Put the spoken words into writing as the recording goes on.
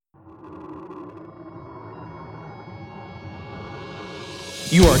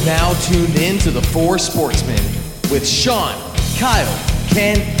You are now tuned in to the IV Sportsmen with Sean, Kyle,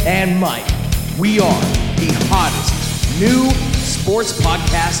 Ken, and Mike. We are the hottest new sports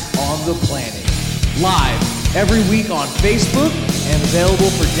podcast on the planet. Live every week on Facebook and available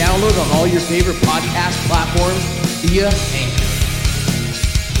for download on all your favorite podcast platforms via Anchor.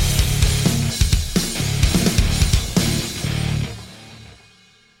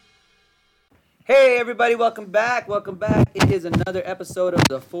 Hey everybody, welcome back. It is another episode of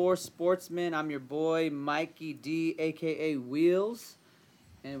the IV Sportsmen. I'm your boy, Mikey D, aka Wheels.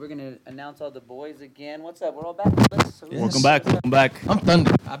 And we're going to announce all the boys again. What's up? We're all back. Yes. Welcome back. I'm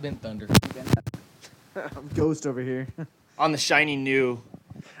Thunder. I've been Thunder. I'm Ghost over here. On the shiny new.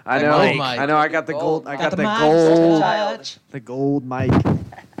 I know. I got the gold. I got the gold mic.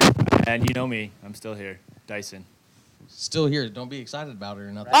 And you know me. I'm still here. Dyson. Still here. Don't be excited about it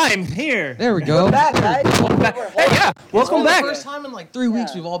or nothing. I'm here. There we go. Welcome back, guys. Welcome back. Hey, yeah. Welcome back. The first time in like 3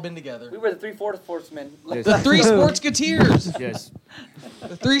 weeks we've all been together. We were the 3/4 Sportsmen. Yes. The three Sportsketeers. Yes.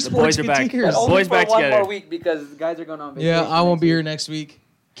 The three The boys are back. Sportsketeers. Only Boys for back one together. more week because guys are going on vacation. Yeah, I won't be here next week.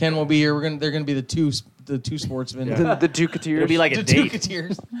 Ken won't be here. They're gonna be the two sportsmen. Yeah. The Duketeers. It'll be like a The date.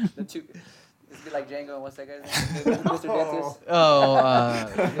 Duketeers. The two. It's be like Django and what's that guy's name? Mr. Dentist.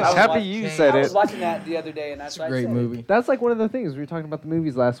 Oh, Happy you said I was it. watching that the other day and that's it's a great movie. That's like one of the things we were talking about the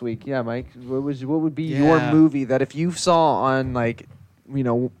movies last week. Yeah, Mike. What would be your movie that if you saw on like,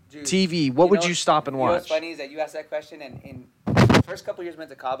 Dude, TV, what would you stop and You know what's watch? funny is that you asked that question and in the first couple years we went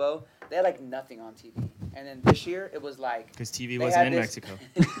to Cabo, they had like nothing on TV. And then this year it was like Because TV they wasn't had in this- Mexico.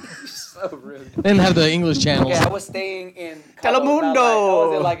 So rude. They didn't have the English channels. Yeah, I was staying in Cabo, Telemundo. not I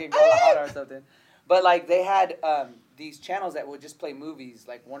was in like in Guadalajara or something. But like they had these channels that would just play movies.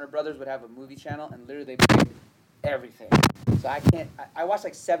 Like Warner Brothers would have a movie channel and literally they played everything. So I watched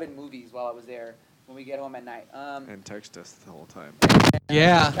like 7 movies while I was there when we get home at night. And text us the whole time.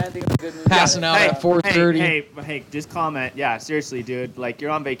 Yeah. I'm trying to think of a good movie. Passing out at 4:30. Hey, just comment. Yeah, seriously, dude. Like,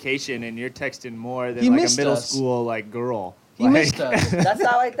 you're on vacation and you're texting more than He like a missed middle us. school like girl. He missed us.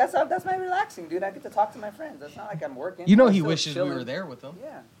 That's my relaxing, dude. I get to talk to my friends. That's not like I'm working. You know I'm he still wishes chilling. we were there with him.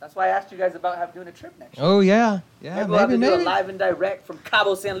 Yeah, that's why I asked you guys about doing a trip next year. Oh yeah, Maybe we'll have to do a live and direct from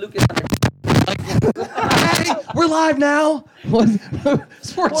Cabo San Lucas. Hey, we're live now.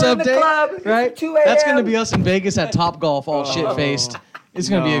 Sports We're in the update, club. It's right? 2 a.m. That's gonna be us in Vegas at Top Golf, all shit faced. It's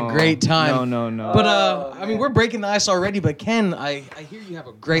gonna be a great time. No. But I mean, we're breaking the ice already. But Ken, I hear you have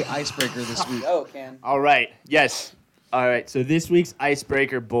a great icebreaker this week. Oh, Ken. All right. Yes. All right. So this week's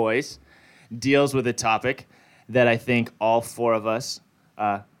icebreaker, boys, deals with a topic that I think all 4 of us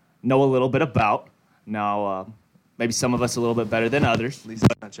know a little bit about. Now, maybe some of us a little bit better than others. At least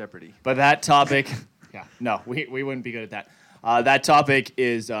it's not Jeopardy. But that topic, we wouldn't be good at that. That topic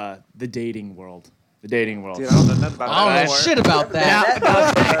is the dating world. The dating world. Dude, I don't know nothing about I don't that. know shit about that.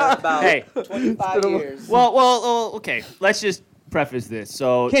 That about Hey. 25 years. Well, okay. Let's just preface this.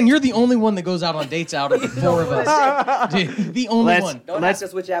 So, Ken, you're the only one that goes out on dates out of the 4 of us. Dude, the only Let's- one. Don't let's- ask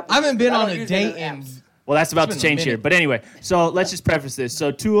us which app. I haven't been I on don't a use date any in. apps. well, that's about It's to been a change here. minute. But anyway, so let's just preface this.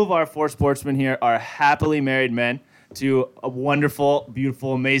 So 2 of our 4 sportsmen here are happily married men to a wonderful,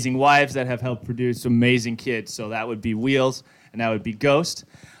 beautiful, amazing wives that have helped produce amazing kids. So that would be Wheels and that would be Ghost.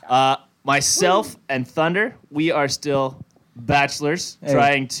 Myself and Thunder, we are still bachelors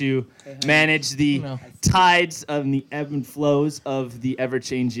trying to manage the tides of the ebb and flows of the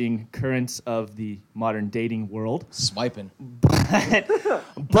ever-changing currents of the modern dating world. Swiping.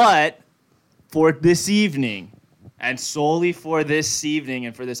 But for this evening, and solely for this evening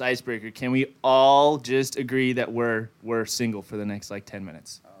and for this icebreaker, can we all just agree that we're single for the next like 10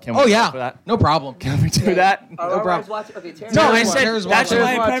 minutes? Can we Oh go yeah, for that? no problem. Can we do that? Are our problem. wives watching? Okay, Terry. No, I Tara's said watching. that's Tara's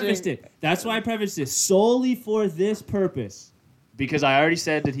why I watching. prefaced it. That's why I prefaced this solely for this purpose, because I already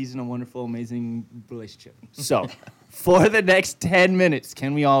said that he's in a wonderful, amazing relationship. So, for the next 10 minutes,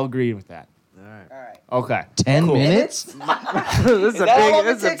 can we all agree with that? All right. Okay. 10 minutes? This is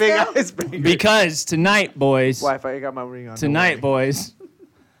a big icebreaker. Because tonight, boys. Wi-Fi, I got my ring on. Tonight, boys,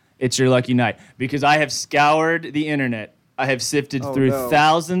 it's your lucky night because I have scoured the internet. I have sifted through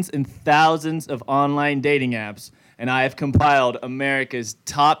thousands and thousands of online dating apps, and I have compiled America's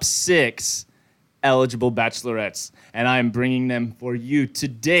top 6 eligible bachelorettes, and I am bringing them for you to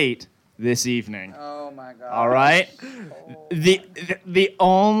date this evening. Oh my God. All right? The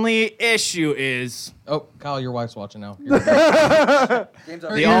only issue is... Oh, Kyle, your wife's watching now. Game's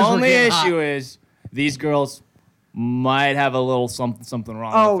over. The ears were only getting issue hot. is these girls might have a little something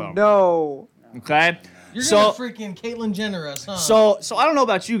wrong with them. No. Okay? You're So- gonna freaking Caitlyn Jenner us, huh? So I don't know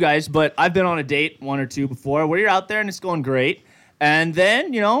about you guys, but I've been on a date 1 or 2 before where you're out there and it's going great. And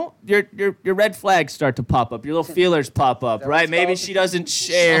then, your red flags start to pop up. Your little feelers pop up, right? Maybe she doesn't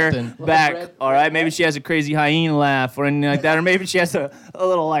share Something. back, all right? Maybe she has a crazy hyena laugh or anything like that. Or maybe she has a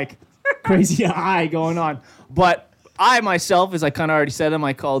little, like, crazy eye going on. But I, myself, as I kind of already said them,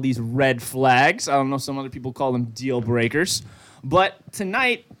 I call these red flags. I don't know, some other people call them deal breakers. But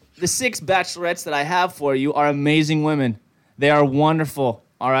tonight, the 6 bachelorettes that I have for you are amazing women. They are wonderful,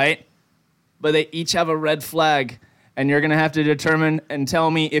 all right? But they each have a red flag. And you're going to have to determine and tell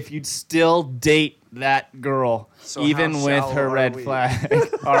me if you'd still date that girl, even with her red flag.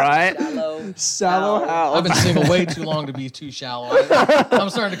 All right? Shallow how? I've been single way too long to be too shallow. I'm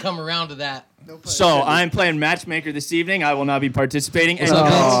starting to come around to that. So I'm playing matchmaker this evening. I will not be participating. And, What's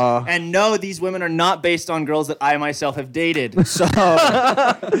up, and no, these women are not based on girls that I myself have dated. So,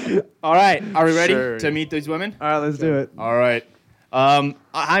 all right. Are we ready to meet these women? All right, let's do it. All right. How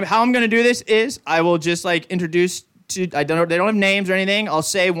I'm going to do this is I will just introduce they don't have names or anything. I'll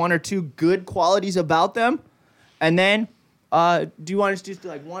say 1 or 2 good qualities about them, and then do you want us to just do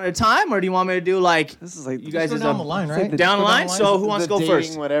one at a time, or do you want me to do this is like you guys go down the line, right? down the line? So who wants to go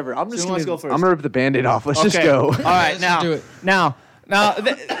first? Whatever. I'm just who wants to go first? I'm gonna rip the Band-Aid off. Let's just Okay. go. All right, Let's just do it. now,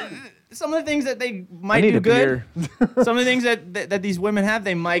 some of the things that they might I need do a good. beer. Some of the things that these women have,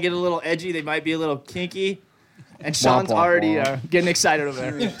 they might get a little edgy. They might be a little kinky. And Sean's womp, already womp. Getting excited over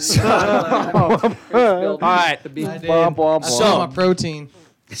there. All All right. I did. Womp, womp, I So- saw my protein.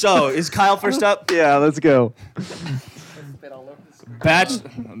 So is Kyle first up? Yeah, let's go. Bachelorette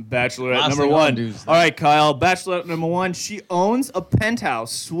Last number thing I 1. wanna do is All right, Kyle. Bachelorette number 1. She owns a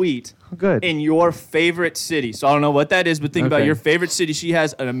penthouse suite Good. in your favorite city. So I don't know what that is, but think about Okay. your favorite city. She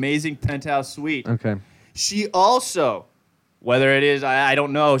has an amazing penthouse suite. Okay. She also, whether it is, I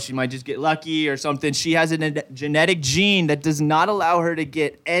don't know, she might just get lucky or something. She has a genetic gene that does not allow her to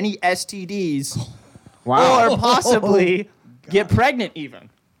get any STDs Wow. or possibly get pregnant even.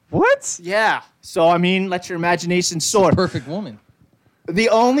 What? Yeah. So, let your imagination soar. Perfect woman. The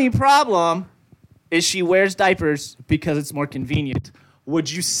only problem is she wears diapers because it's more convenient.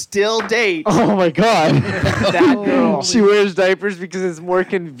 Would you still date Oh my God. that girl? She wears diapers because it's more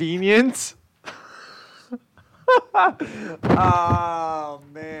convenient. Oh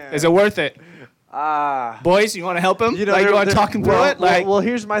man. Is it worth it? Ah. Boys, you want to help him? You You want to there- talk him through well, it? well,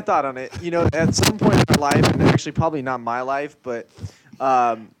 here's my thought on it. At some point in our life, and actually probably not my life, but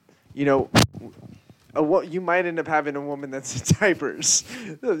what you might end up having a woman that's in diapers,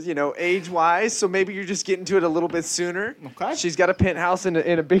 age-wise. So maybe you're just getting to it a little bit sooner. Okay. She's got a penthouse in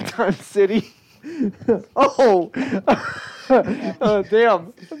a big-time city. Oh. Oh,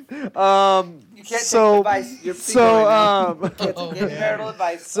 damn. You can't take advice. You're single right now. Can't Oh, get man. marital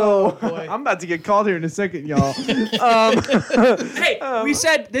advice. So boy. I'm about to get called here in a second, y'all. Hey, we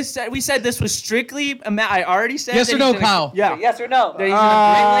said this. We said this was strictly. I already said. Yes that or no, he's in a- Kyle? Yeah. Yes or no? That he's in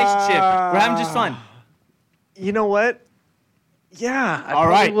a great relationship. We're having just fun. You know what? Yeah. I All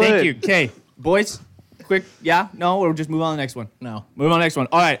right. probably Thank would. you. Okay, boys. Quick. Yeah. No. We'll just move on to the next one. No. Move on to the next one.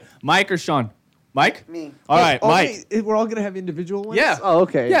 All right. Mike or Sean? Mike. Me. All right, Oh, Mike. wait, we're all gonna have individual ones. Yeah. Oh,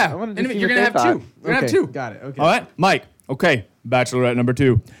 okay. Yeah. I wanted to And see you're what gonna they have 2. thought. You're gonna have 2. Got it. Okay. All right, Mike. Okay. Bachelorette number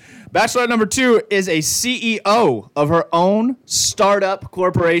 2. Bachelorette number 2 is a CEO of her own startup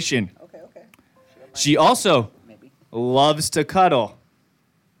corporation. Okay. She also Maybe. loves to cuddle.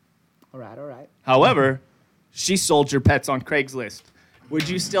 All right. However, she sold your pets on Craigslist. Would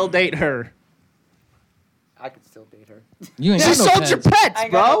you still date her? I could still date her. You ain't She got no sold your pets. I pets,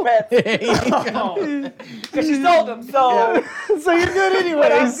 ain't got bro. no pets. Because she sold them, so So you're good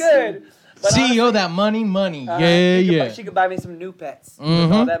but I'm anyways. good. But CEO, that money. honestly, Yeah. She could buy me some new pets with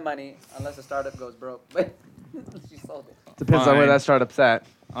Mhm. all that money, unless the startup goes broke. But she sold it. Depends on where Fine. that startup's at.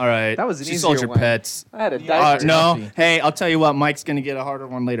 All right. That was an She sold easier your one. pets. I had a diaper. No. Nasty. Hey, I'll tell you what. Mike's going to get a harder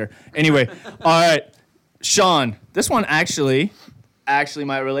one later. Anyway. All right. Sean, this one actually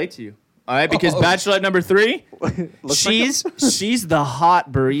might relate to you. All right, because Oh. Bachelorette number 3, Looks she's the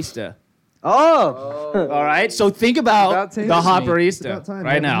hot barista. Oh. All right, so think about About time. the hot It's barista about time,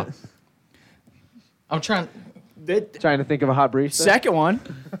 right man. now. I'm trying. Trying to think of a hot barista. Second I'm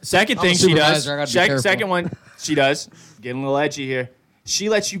thing a she does. supervisor, I gotta be careful. Second one she does. Getting a little edgy here. She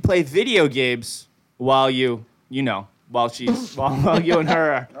lets you play video games while you know, while you and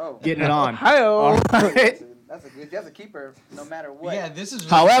her are Oh. getting it on. Hi-oh. All right. That's a good. You have to keep her no matter what. Yeah, this is. Really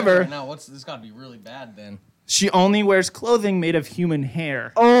However- bad right now, this got to be really bad then? She only wears clothing made of human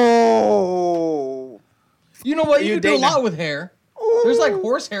hair. Oh. You know what? You You can do a date now. lot with hair. There's like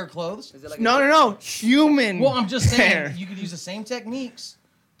horsehair clothes. Is it like No. Human. Well, I'm just saying hair. you could use the same techniques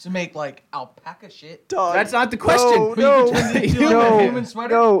to make like alpaca shit. Dog. That's not the question. No, But you could turn it into no, like a human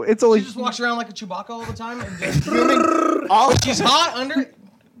sweater. no. It's only. She just walks around like a Chewbacca all the time and just All she's hot under.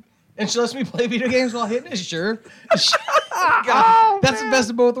 And she lets me play video games while hitting it. Sure. That's the best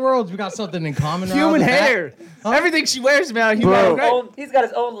of both worlds. We got something in common. Human hair. Huh? Everything she wears, man. He's got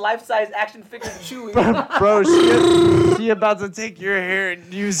his own life-size action figure Chewie. Bro, she about to take your hair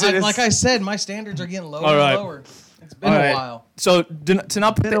and use it. Like I said, my standards are getting lower and lower. It's been a while. So to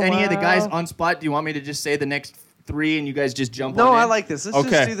not put any of the guys on spot, do you want me to just say the next 3 and you guys just jump on in? No, I like this. Let's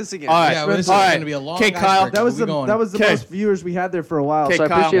just do this again. All right. Yeah, this is going to be a long Kyle. That was the most viewers we had there for a while, so I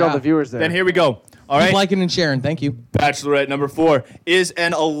appreciate all the viewers there. Then here we go. All right. Keep liking and sharing. Thank you. Bachelorette number 4 is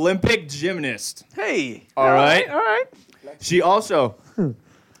an Olympic gymnast. Hey. All right. All right. She also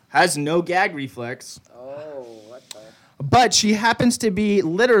has no gag reflex. Oh, what the? But she happens to be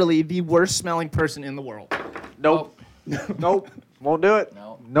literally the worst smelling person in the world. Nope. Nope. Won't do it.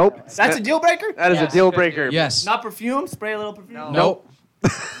 No. Nope. That's a deal breaker? That is a deal breaker. Yes. Not perfume? Spray a little perfume? Nope.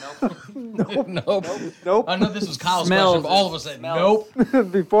 Nope. Nope. I know this was Kyle's question, but all of us said nope.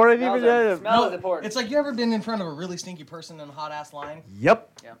 Before I even did it. Smell is important. It's like you ever been in front of a really stinky person in a hot ass line?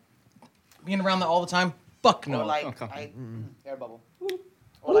 Yep. Yeah. Being around that all the time? Fuck no. Or like air bubble.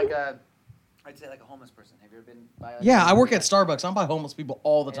 Or like I'd say like a homeless person. Have you ever been by? Yeah, I work at Starbucks. I'm by homeless people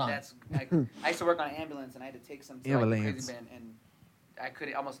all the And time. that's I used to work on an ambulance, and I had to take some to like, a crazy band, and I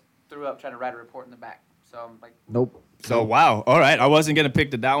could almost threw up trying to write a report in the back. So I'm like, Nope. So, wow. All right. I wasn't going to pick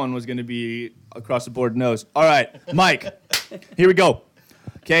that one was going to be across the board nose. All right. Mike. Here we go.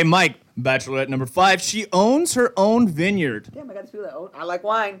 Okay, Mike. Bachelorette number 5. She owns her own vineyard. damn, I got to feel that. Oh, I like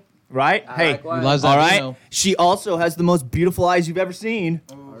wine. Right? I like wine. loves All that right. vino. She also has the most beautiful eyes you've ever seen.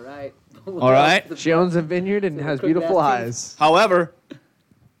 All right. All right. She owns a vineyard and has beautiful eyes. However,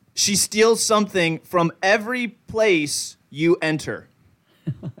 she steals something from every place you enter.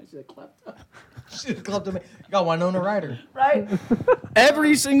 I should have clapped up. Shit, clubbed him. You got Winona Ryder. Right?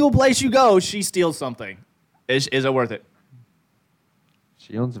 Every single place you go, she steals something. Is it worth it?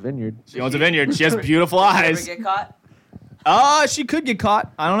 She owns a vineyard. She owns a vineyard. She has beautiful Ever eyes. get caught? She could get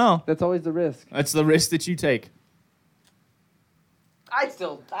caught. I don't know. That's always the risk. That's the risk that you take. I'd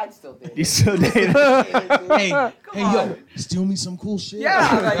still do You it. still date her. Hey, yo, steal me some cool shit. Yeah,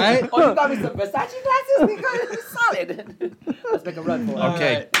 like, right? oh, you got me some Versace glasses? Because it's solid. Let's make a run for it. Okay. All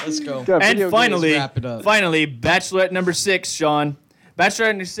right, let's go. Got video And finally, wrap it up. Bachelorette number 6, Sean. Bachelorette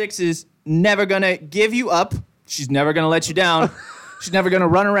number 6 is never gonna give you up. She's never gonna let you down. She's never gonna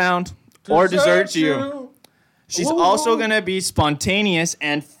run around or desert you. She's also gonna be spontaneous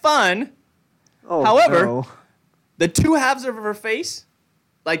and fun. Oh, However, no. the two halves of her face,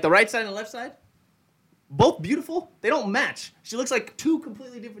 like the right side and the left side, both beautiful. They don't match. She looks like two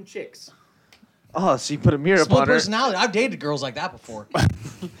completely different chicks. Oh, so you put a mirror Split upon her. personality. I've dated girls like that before.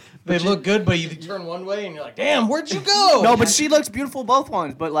 They look good, but you turn one way and you're like, damn, where'd you go? No, but she looks beautiful both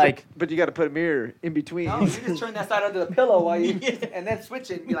ones. But like, But you got to put a mirror in between. No, you just turn that side under the pillow while you, and then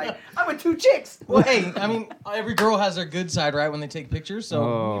switch it and be like, I'm with 2 chicks. Well, hey, I mean, every girl has their good side, right, when they take pictures. So,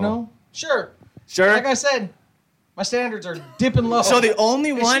 Oh. you know, sure. sure. Like I said, my standards are dipping low. So the only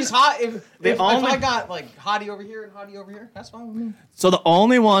If one, she's hot, if only- I got like hottie over here and hottie over here, that's fine with me. so the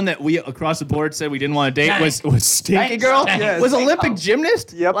only one that we across the board said we didn't want to date was Stinky Girl. Yes. Was Olympic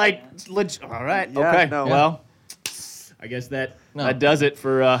gymnast. Yep. Like, all right. Yeah, okay. no. Well, I guess that does it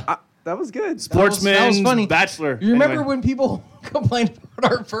for That was good. Sportsman that was funny. Bachelor. You remember Anyway. when people complained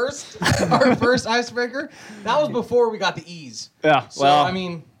about our first icebreaker? That was before we got the E's. Yeah. So, Well, I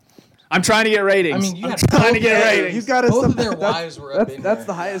mean, I'm trying to get ratings. I mean, you I'm had trying to both get their- ratings. You got us. both some- of their that's- wives were up in That's there.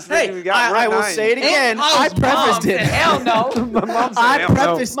 the highest rating Hey, we got. We're I at will 9. say it again. I I was prefaced Mom said, it. hell no. My mom said, I hell no.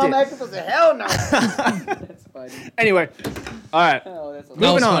 prefaced Mom it. actually said, hell no. That's funny. Anyway, all right. Oh, that's That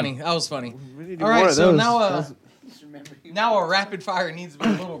Moving was on. funny. That was funny. We need to do All more right, of so those. now just remember you. now a rapid fire needs to be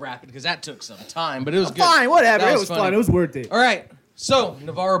a little rapid because that took some time, but it was good. Fine, whatever. That It was funny. fun. It was worth it. All right, so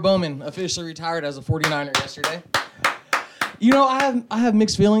Navarro Bowman officially retired as a 49er yesterday. You know, I have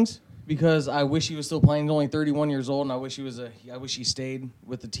mixed feelings because I wish he was still playing. He's only 31 years old, and I wish he stayed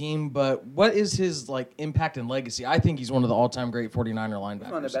with the team. But what is his like impact and legacy? I think he's one of the all-time great 49er linebackers.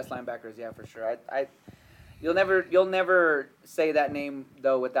 He's one of the best linebackers, yeah, for sure. You'll never say that name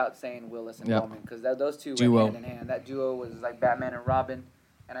though without saying Willis and Yep. Bowman because those two Duo. went hand in hand. That duo was like Batman and Robin,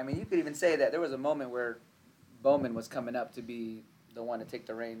 and I mean you could even say that there was a moment where Bowman was coming up to be the one to take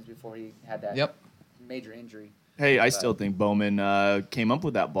the reins before he had that major injury. Hey, I still think Bowman came up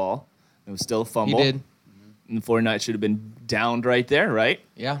with that ball. It was still a fumble. He did. And the 49ers should have been downed right there, right?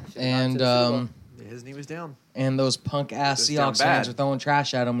 Yeah, Should've gone to the Super Bowl. His knee was down. and those punk ass It was down Seahawks fans bad. are throwing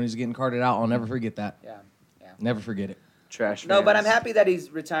trash at him when he's getting carted out. I'll never forget that. Yeah. Never forget it. Trash. No, but I'm fans. happy that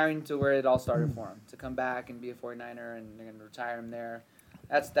he's retiring to where it all started for him. To come back and be a 49er, and they're going to retire him there.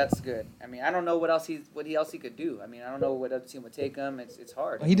 That's good. I mean, I don't know what else he could do. I mean, I don't know what other team would take him. It's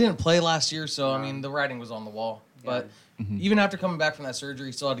hard. He didn't play last year, so I mean, the writing was on the wall. But even after coming back from that surgery,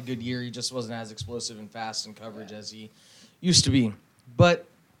 he still had a good year. He just wasn't as explosive and fast in coverage as he used to be. But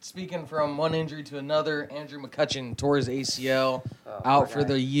speaking from one injury to another, Andrew McCutchen tore his ACL out for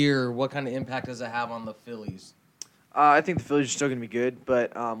the year. What kind of impact does it have on the Phillies? I think the Phillies are still going to be good,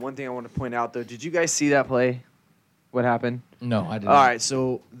 but one thing I want to point out, though, did you guys see that play? What happened? No, I didn't. All right,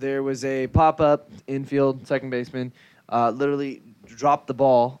 so there was a pop-up infield, second baseman, literally dropped the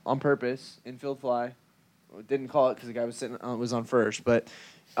ball on purpose, infield fly. Didn't call it because the guy was on first, but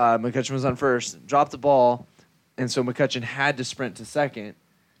McCutchen was on first, dropped the ball, and so McCutchen had to sprint to second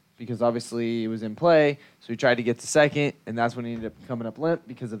because obviously it was in play, so he tried to get to second, and that's when he ended up coming up limp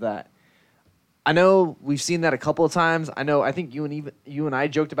because of that. I know we've seen that a couple of times. I think you and I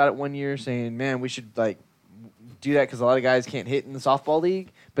joked about it one year, saying, "Man, we should do that because a lot of guys can't hit in the softball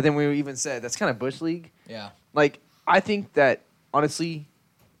league." But then we even said that's kind of bush league. Yeah. I think that honestly,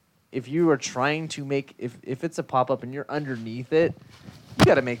 if you are trying to make if it's a pop up and you're underneath it, you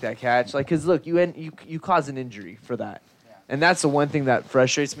got to make that catch. Because look, you cause an injury for that, and that's the one thing that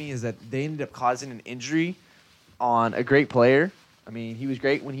frustrates me is that they ended up causing an injury on a great player. I mean, he was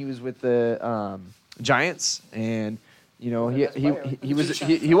great when he was with the Giants, and he was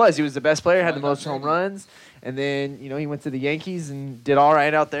the best player, had the most home runs, and then he went to the Yankees and did all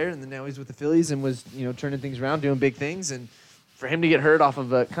right out there, and then now he's with the Phillies and was turning things around, doing big things, and for him to get hurt off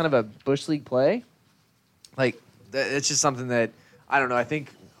of a kind of a bush league play, it's just something that I don't know. I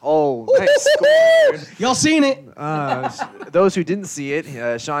think. Oh, nice score. Y'all seen it? Those who didn't see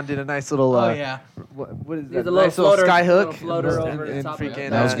it, Sean did a nice little. Oh yeah. What is There's that? a little Nice little floater, sky hook. floater over the and top. freaking,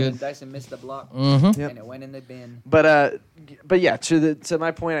 that was good. Dyson missed the block, Mm-hmm. and it went in the bin. But yeah, to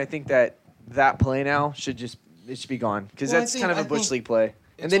my point, I think that play now should be gone because that's kind of a bush league play,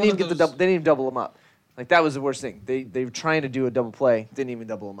 and they didn't even they didn't even double them up. That was the worst thing. They were trying to do a double play, didn't even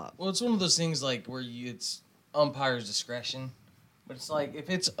double them up. Well, it's one of those things where it's umpire's discretion. But it's if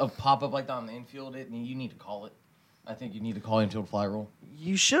it's a pop-up like that on the infield, you need to call it. I think you need to call infield fly rule.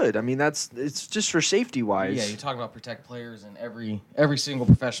 You should. I mean, it's just for safety-wise. Yeah, you talk about protect players in every single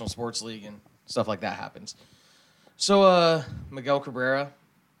professional sports league and stuff like that happens. So Miguel Cabrera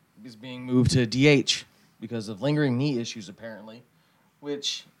is being moved to DH because of lingering knee issues, apparently,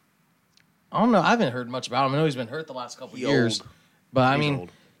 which I don't know. I haven't heard much about him. I know he's been hurt the last couple years. But, I mean,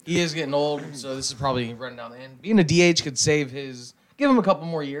 he is getting old, so this is probably running down the end. Being a DH could give him a couple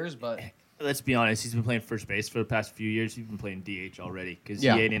more years, but let's be honest, he's been playing first base for the past few years. He's been playing DH already because he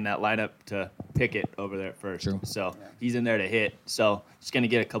ain't in that lineup to pick it over there at first. True. So he's in there to hit. So he's going to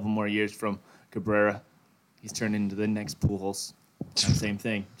get a couple more years from Cabrera. He's turned into the next Pujols. Same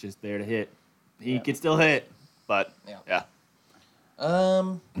thing, just there to hit. He can still hit, but yeah.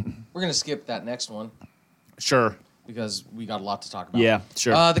 We're going to skip that next one Sure. because we got a lot to talk about. Yeah,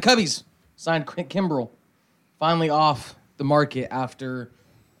 sure. The Cubbies signed Kimbrel, finally off the market after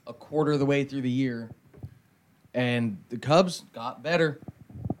a quarter of the way through the year, and the Cubs got better.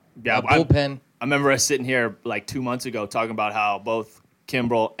 Yeah, bullpen. I remember us sitting here 2 months ago talking about how both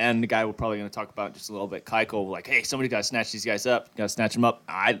Kimbrel and the guy we're probably going to talk about just a little bit, Keuchel, were hey, somebody got to snatch these guys up. Got to snatch them up.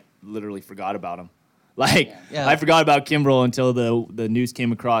 I literally forgot about him. I forgot about Kimbrel until the news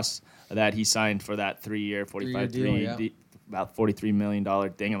came across that he signed for that 3-year, about $43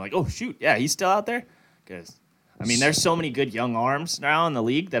 million thing. I'm like, oh, shoot, yeah, he's still out there? Because I mean, there's so many good young arms now in the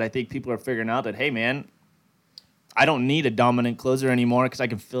league that I think people are figuring out that, hey, man, I don't need a dominant closer anymore because I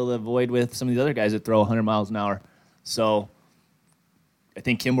can fill the void with some of the other guys that throw 100 miles an hour. So I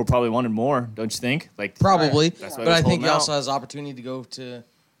think Kimbrel probably wanted more, don't you think? Probably, that's why but I think holding he out. also has the opportunity to go to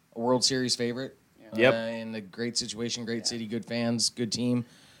a World Series favorite. Yep. In a great situation, great city, good fans, good team.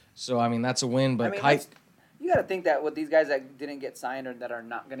 So, I mean, that's a win. But you got to think that with these guys that didn't get signed or that are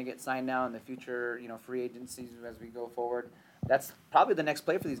not going to get signed now in the future, free agencies as we go forward, that's probably the next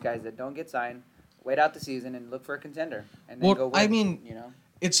play for these guys that don't get signed. Wait out the season and look for a contender, and then go win. I mean,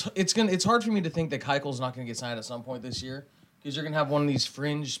 it's hard for me to think that Keuchel's not going to get signed at some point this year because you're going to have one of these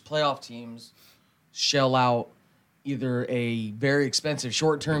fringe playoff teams shell out either a very expensive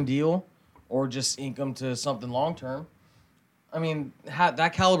short-term deal or just ink them to something long-term. I mean,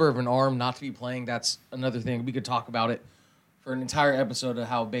 that caliber of an arm not to be playing, that's another thing. We could talk about it for an entire episode of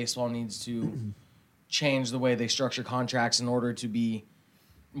how baseball needs to change the way they structure contracts in order to be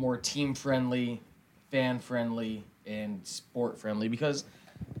more team-friendly, fan-friendly, and sport-friendly because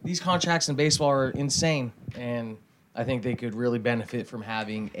these contracts in baseball are insane, and I think they could really benefit from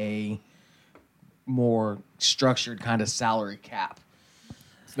having a more structured kind of salary cap.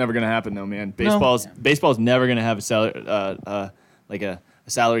 It's never gonna happen though, man. Baseball's never gonna have a salary a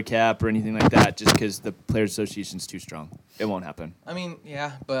salary cap or anything like that just because the Players Association's too strong. It won't happen. I mean,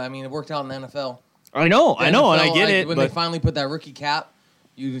 yeah, but it worked out in the NFL. I know, The and NFL, I get it. When but they finally put that rookie cap,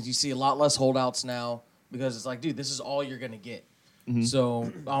 you see a lot less holdouts now because it's like, dude, this is all you're going to get. Mm-hmm.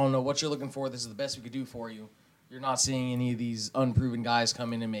 So I don't know what you're looking for. This is the best we could do for you. You're not seeing any of these unproven guys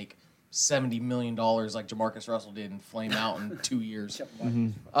come in and make $70 million like Jamarcus Russell did and flame out in 2 years.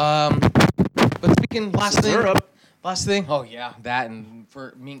 But speaking, last thing. Oh, yeah, that and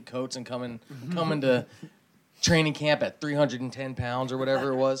for mink coats and coming to training camp at 310 pounds or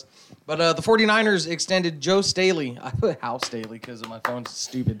whatever it was. But the 49ers extended Joe Staley. I put Hal Staley because my phone's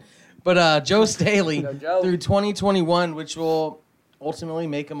stupid. But Joe Staley through 2021, which will ultimately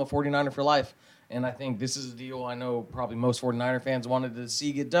make him a 49er for life. And I think this is a deal I know probably most 49er fans wanted to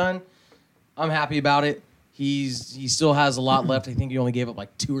see get done. I'm happy about it. He still has a lot left. I think he only gave up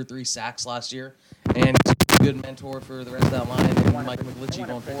like 2 or 3 sacks last year. And he's a good mentor for the rest of that line and Mike McGlinchey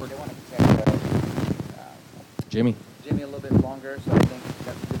going forward. They want to protect Jimmy a little bit longer, so I think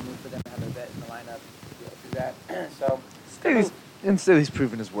that's a good move for them to have a vet in the lineup to do that. So Staley's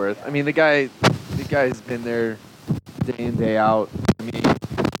proven his worth. I mean, the guy's been there day in, day out. I mean,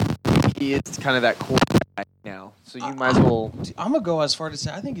 he is kind of that core guy now. So you might as well. I'm going to go as far to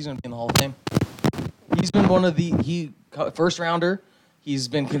say I think he's going to be in the Hall of Fame. He's been one of the first rounder. He's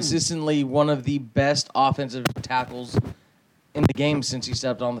been consistently one of the best offensive tackles in the game since he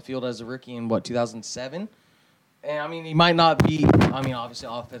stepped on the field as a rookie in 2007. And I mean, he might not be. I mean, obviously,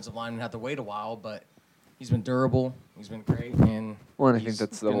 offensive linemen have to wait a while, but he's been durable. He's been great, and I think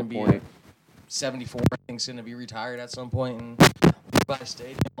that's the whole point. 74, I think, he's going to be retired at some point and by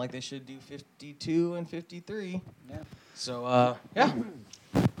stadium like they should do 52 and 53. Yeah. So yeah.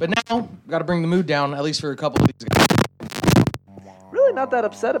 But now we got to bring the mood down at least for a couple of these guys. Really not that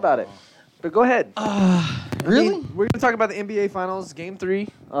upset about it. But go ahead. Really? I mean, we're going to talk about the NBA Finals, Game 3.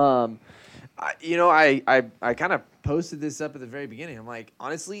 I kind of posted this up at the very beginning. I'm like,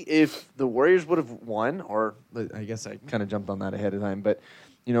 honestly, if the Warriors would have won, or I guess I kind of jumped on that ahead of time, but,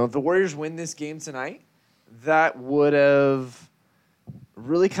 if the Warriors win this game tonight, that would have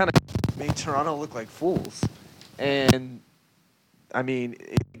really kind of made Toronto look like fools. And, I mean,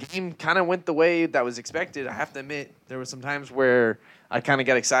 the game kind of went the way that was expected. I have to admit, there were some times where I kind of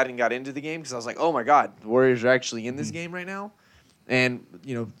got excited and got into the game because I was like, oh, my God, the Warriors are actually in this game right now. And,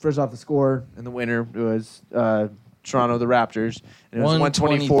 first off, the score and the winner was Toronto, the Raptors. And it was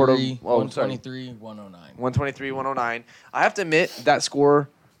 124 to 123, 109. 123, 109. I have to admit, that score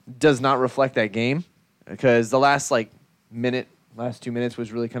does not reflect that game because the last 2 minutes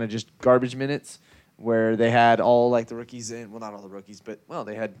was really kind of just garbage minutes where they had all the rookies in. Well, not all the rookies, but,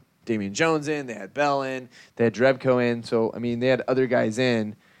 they had Damian Jones in, they had Bell in, they had Drebko in. So, I mean, they had other guys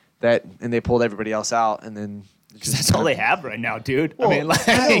in and they pulled everybody else out, and then that's all they have right now, dude. Well, I mean,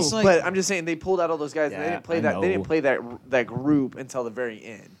 but I'm just saying they pulled out all those guys, and they didn't play that. They didn't play that group until the very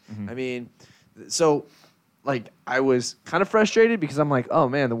end. Mm-hmm. I mean, so I was kind of frustrated because I'm like, oh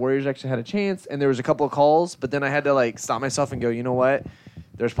man, the Warriors actually had a chance, and there was a couple of calls, but then I had to stop myself and go, you know what?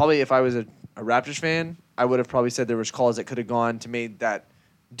 There's probably, if I was a Raptors fan, I would have probably said there was calls that could have gone to made that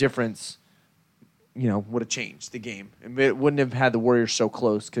difference. Would have changed the game, and it wouldn't have had the Warriors so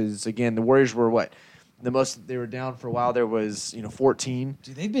close because again, the Warriors were what. The most they were down for a while there was 14.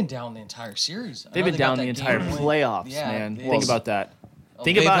 Dude, they've been down the entire series. They've been down the entire playoffs, man. Think about that.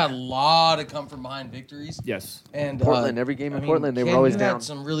 They've had a lot of come from behind victories. Yes. And Portland, every game in Portland, they were always down. You had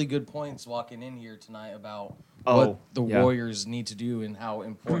some really good points walking in here tonight about what the Warriors need to do and how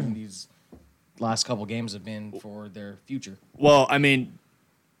important these last couple games have been for their future. Well, I mean,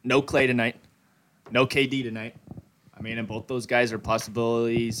 no Clay tonight, no KD tonight. I mean, and both those guys are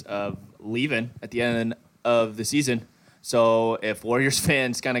possibilities of leaving at the end of the season. So if Warriors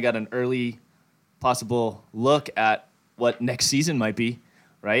fans kind of got an early possible look at what next season might be,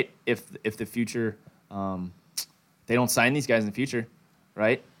 right? If the future, they don't sign these guys in the future,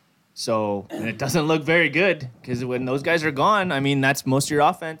 right? So, and it doesn't look very good because when those guys are gone, I mean, that's most of your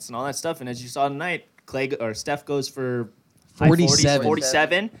offense and all that stuff. And as you saw tonight, Steph goes for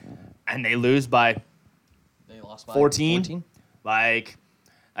 47, and they lose by 14.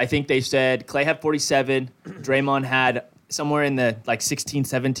 I think they said Clay had 47, Draymond had somewhere in the 16,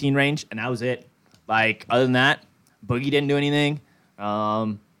 17 range, and that was it. Other than that, Boogie didn't do anything.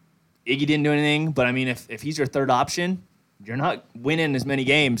 Iggy didn't do anything. But, I mean, if he's your third option, you're not winning as many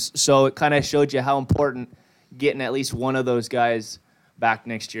games. So it kind of showed you how important getting at least one of those guys back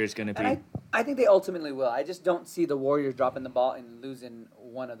next year is going to be. And I think they ultimately will. I just don't see the Warriors dropping the ball and losing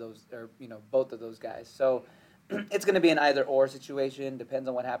one of those or, both of those guys. So it's going to be an either-or situation. Depends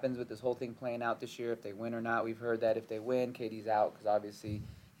on what happens with this whole thing playing out this year, if they win or not. We've heard that if they win, KD's out because obviously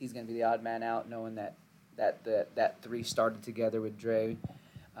he's going to be the odd man out, knowing that three started together with Dre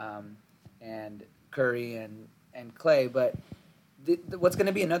and Curry and Clay. But what's going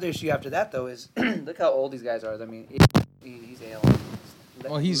to be another issue after that, though, is look how old these guys are. I mean, he's ailing.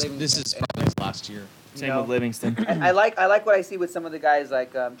 Well, this is probably his last year. Same with Livingston. I like what I see with some of the guys.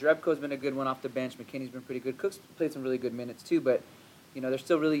 Like Jerebko's been a good one off the bench. McKinney's been pretty good. Cook's played some really good minutes too. But they're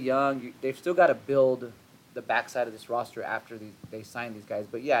still really young. They've still got to build the backside of this roster after they sign these guys.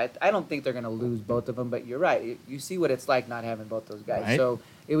 But yeah, I don't think they're going to lose both of them. But you're right. You see what it's like not having both those guys. Right. So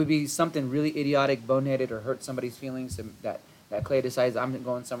it would be something really idiotic, boneheaded, or hurt somebody's feelings that Clay decides I'm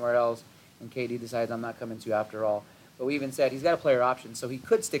going somewhere else, and KD decides I'm not coming to you after all. But we even said he's got a player option, so he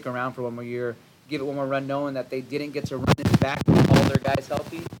could stick around for one more year, give it one more run, knowing that they didn't get to run it back with all their guys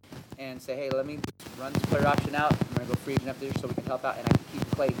healthy, and say, hey, let me run this player option out. I'm going to go free agent after this so we can help out, and I can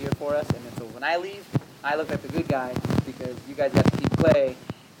keep Clay here for us. And then so when I leave, I look like the good guy because you guys got to keep Clay,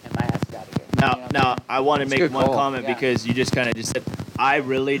 and my ass is out of here. Now, I want to make one comment Yeah. because you just kind of just said, I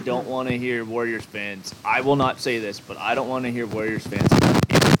really don't want to hear Warriors fans. I will not say this, but I don't want to hear Warriors fans.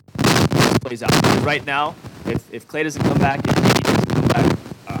 If it plays out right now, if Clay doesn't come back, if he doesn't come back,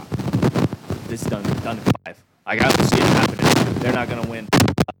 this is done in 5. I got to see it happening. They're not going to win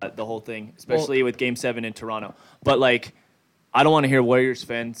the whole thing, especially with Game 7 in Toronto. But, I don't want to hear Warriors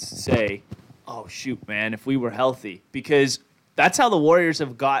fans say, oh, shoot, man, if we were healthy. Because that's how the Warriors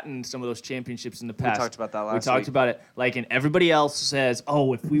have gotten some of those championships in the past. We talked about that last week. We talked about it. And everybody else says,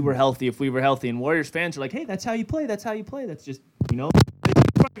 oh, if we were healthy. And Warriors fans are like, hey, that's how you play. That's just, it's in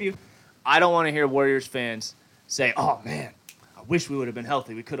front of you. I don't want to hear Warriors fans say, oh, man, I wish we would have been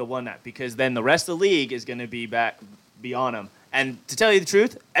healthy. We could have won that. Because then the rest of the league is going to be on them. And to tell you the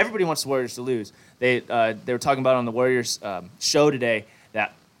truth, everybody wants the Warriors to lose. They were talking about on the Warriors show today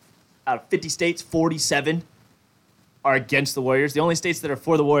that out of 50 states, 47 are against the Warriors. The only states that are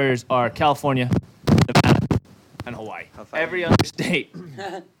for the Warriors are California, Nevada, and Hawaii. Every other state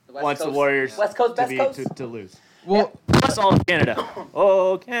wants the Warriors West Coast, best coast. to lose. Well, Plus all of Canada.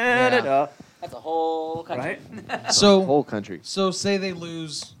 Oh, Canada. That's a whole country. Right? so Whole country. So say they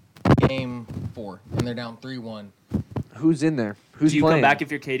lose Game 4 and they're down 3-1. Who's in there? Who's Do you playing? come back if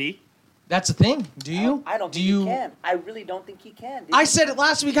you're KD? That's the thing. Do you? I don't think he can. I really don't think he can. I said it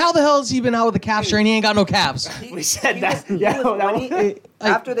last week. How the hell has he been out with the calf strain? He ain't got no calves. We said that.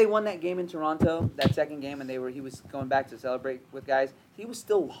 After they won that game in Toronto, that second game, and he was going back to celebrate with guys, he was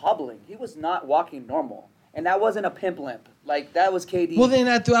still hobbling. He was not walking normal. And that wasn't a pimp limp. That was KD. Well, then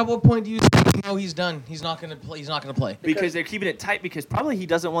at what point do you say, no, he's done? He's not going to play. He's not going to play. Because they're keeping it tight because probably he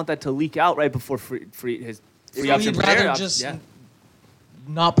doesn't want that to leak out right before his free So option he'd player rather option. just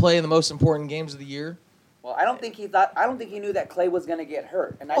not play in the most important games of the year. Well, I don't think he knew that Clay was going to get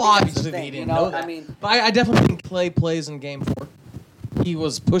hurt. And I Well, think that's the obviously thing, he didn't know that. I mean, But I definitely think Clay plays in Game 4. He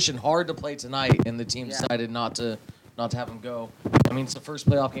was pushing hard to play tonight, and the team decided not to have him go. I mean, it's the first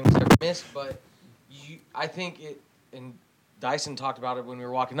playoff game he's ever missed, but I think it. And Dyson talked about it when we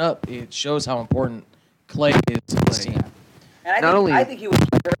were walking up. It shows how important Clay is to this team. And I think he would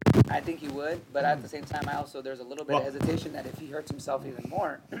play hurt. I think he would, but at the same time, there's a little bit of hesitation that if he hurts himself even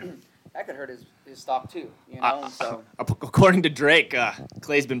more, that could hurt his stock too. So According to Drake,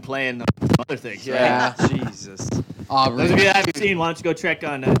 Clay's been playing other things. Yeah. Jesus. Those of you that haven't seen, why don't you go check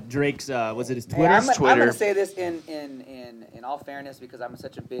on Drake's? Was it his Twitter? I'm going to say this in all fairness because I'm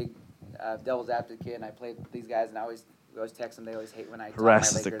such a big devil's advocate, and I play with these guys, and we always text them. They always hate when I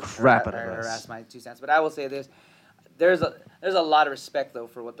harass talk the my Lakers, crap out of us. harass my 2 cents. But I will say this: there's a lot of respect though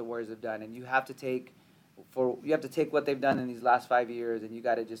for what the Warriors have done, and you have to take what they've done in these last 5 years, and you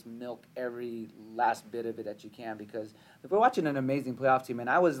got to just milk every last bit of it that you can because we're watching an amazing playoff team. And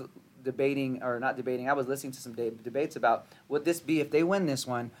I was I was listening to some debates about would this be if they win this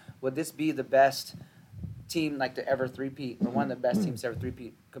one? Would this be the best team to ever three-peat, or one of the best teams to ever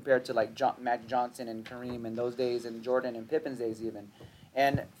three-peat, compared to Magic Johnson and Kareem in those days, and Jordan and Pippen's days even.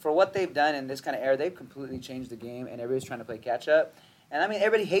 And for what they've done in this kind of era, they've completely changed the game, and everybody's trying to play catch-up. And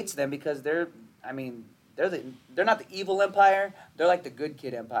everybody hates them because they're not the evil empire. They're like the good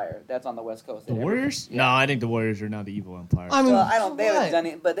kid empire that's on the West Coast. The Warriors? Yeah. No, I think the Warriors are now the evil empire. I mean, they haven't done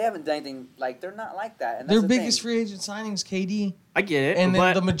it, but they haven't done anything. They're not like that. And that's their biggest free agent signings, KD. I get it, and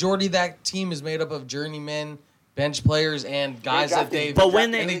then the majority of that team is made up of journeymen, bench players, and guys that they've. But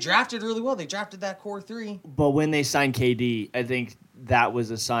when they drafted really well, they drafted that core 3. But when they signed KD, I think that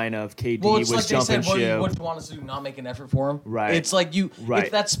was a sign of KD well, it's was like jumping they said, ship. what do you want us to do? Not make an effort for him? Right. It's like Right.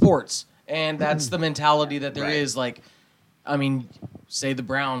 that's sports, and that's the mentality that there is. Say the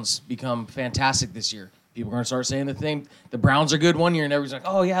Browns become fantastic this year. People are going to start saying the thing. The Browns are good one year, and everybody's like,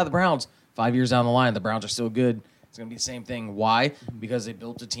 oh, yeah, the Browns. 5 years down the line, the Browns are still good. It's going to be the same thing. Why? Because they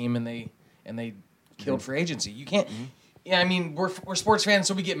built a team and they killed free agency. You can't. Yeah, I mean, we're sports fans,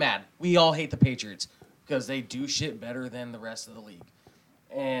 so we get mad. We all hate the Patriots because they do shit better than the rest of the league.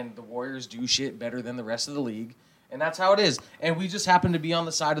 And the Warriors do shit better than the rest of the league. And that's how it is. And we just happen to be on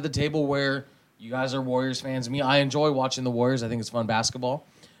the side of the table where you guys are Warriors fans. Me, I enjoy watching the Warriors. I think it's fun basketball.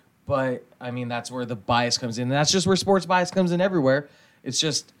 But, I mean, that's where the bias comes in. And that's just where sports bias comes in everywhere. It's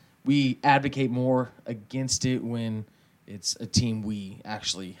just we advocate more against it when it's a team we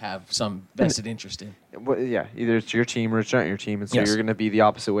actually have some vested interest in. Well, yeah, either it's your team or it's not your team, and so Yes. you're going to be the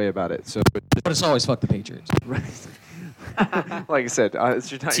opposite way about it. So, But it's always fuck the Patriots. like I said,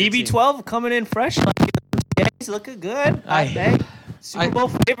 it's your time. TB12 coming in fresh. He's looking good. Super Bowl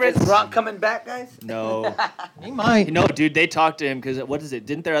Is favorites. Gronk coming back, guys? No. He might. No, dude, they talked to him because, what is it?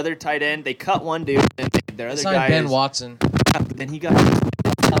 Didn't their other tight end, they cut one dude, and their They other signed guy Ben is- Watson. But then he got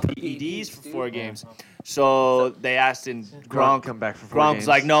PEDs for 4 games. So they asked him, Gronk Gronk, come back for 4 Gronk's games.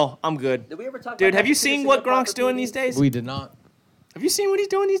 like, no, I'm good. Did we ever talk Dude, about have you that? seen Should what have been Gronk's doing these days? We did not. Have you seen what he's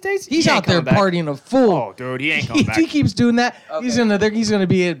doing these days? He's He ain't out there coming back. partying a fool. Oh, dude, he ain't coming back. He keeps doing that. Okay. He's gonna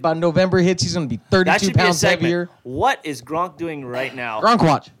be at, by November hits. He's gonna be That 32 should be a pounds segment. heavier. What is Gronk doing right now? Gronk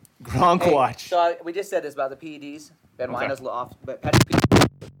watch. Gronk Hey, watch. So we just said this about the PEDs. Ben Okay. Wino's off, but Patrick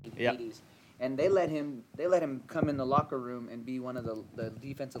PEDs. Yeah. And they let him come in the locker room and be one of the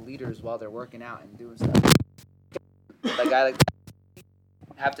defensive leaders while they're working out and doing stuff. The guy like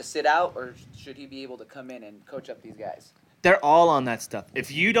have to sit out, or should he be able to come in and coach up these guys? They're all on that stuff.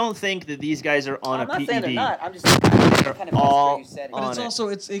 If you don't think that these guys are on I'm a not saying they're PED, not. I'm just kind of all you said it. But it's on it. also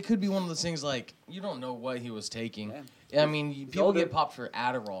it could be one of those things like you don't know what he was taking. Yeah. I mean, people older. get popped for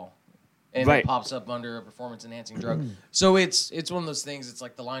Adderall, and Right. it pops up under a performance enhancing drug. So it's one of those things. It's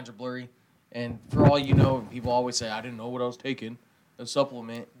like the lines are blurry, and for all you know, people always say, "I didn't know what I was taking." A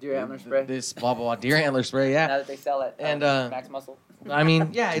supplement. Deer antler spray. This blah blah blah. Deer antler spray. Yeah. Now that they sell it, And, Max Muscle. I mean,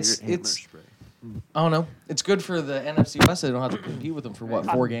 yeah, it's I don't know. It's good for the NFC West. They don't have to compete with them for what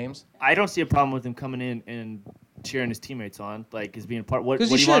 4 games. I don't see a problem with him coming in and cheering his teammates on, like as being part. What 'Cause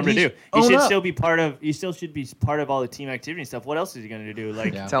do he you want him should. to do? He Own should up. still be part of. He still should be part of all the team activity and stuff. What else is he going to do?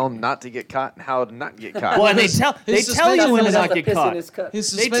 Like, Yeah. Tell them not to get caught and how to not get caught. well, and they His tell suspension you when to is not the get piss in caught. his cup. His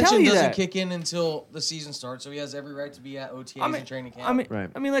They tell suspension you doesn't that. kick in until the season starts, so he has every right to be at OTAs and training camp.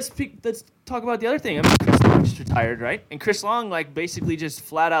 Right. I mean, let's talk about the other thing. I mean, Chris Long's retired, right? And Chris Long, like, basically just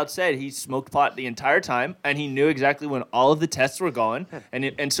flat out said he smoked pot the entire time, and he knew exactly when all of the tests were going.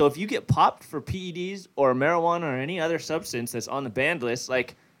 And so if you get popped for PEDs or marijuana or any other substance that's on the banned list,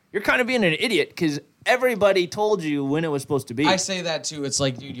 like, you're kind of being an idiot because everybody told you when it was supposed to be. I say that too. It's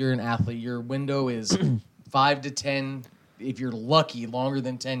like, dude, you're an athlete. Your window is 5 to 10, if you're lucky, longer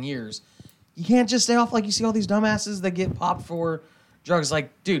than 10 years. You can't just stay off like you see all these dumbasses that get popped for drugs. Like,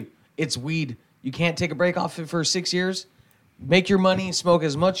 dude, it's weed. You can't take a break off it for 6 years. Make your money, smoke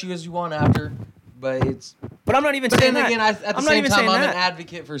as much as you want after, but it's. But I'm not even But saying then that. again, at the I'm not same even time, saying I'm an that.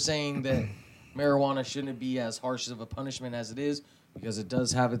 advocate for saying that marijuana shouldn't be as harsh of a punishment as it is because it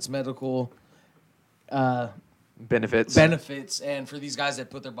does have its medical Benefits. benefits, and for these guys that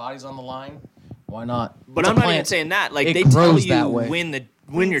put their bodies on the line, why not? But It's a I'm not even plant. saying that. Like, It they tell grows you that way.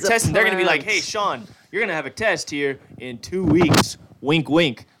 when you're It's a testing, they're going to be like, plant. hey, Sean, you're going to have a test here in 2 weeks. Wink,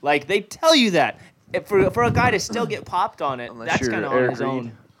 wink. Like, they tell you that. If for a guy to still get popped on it, Unless that's you're kind of on Eric his Reed.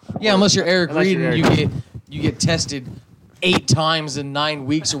 own. Yeah, unless you're Eric Unless Reed you're and Eric you get tested 8 times in 9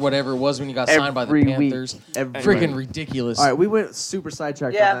 weeks or whatever it was when you got signed by the Every week. Panthers. Every Freaking week. ridiculous. All right, we went super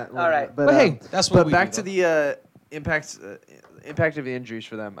sidetracked Yeah, on that. all right. But hey, that's what But we back do, to the impact of the injuries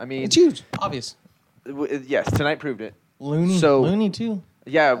for them. I mean, It's huge, obvious. Yes, tonight proved it. Looney too.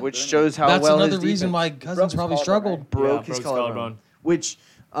 Yeah, which shows how That's well another his reason defense why Broke Cousins his probably collarbone, struggled. right? broke Yeah, his broke his collarbone. collarbone. Which,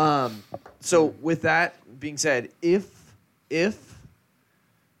 so with that being said, if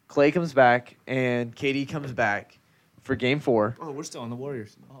Clay comes back and KD comes back for Game 4, Oh, we're still on the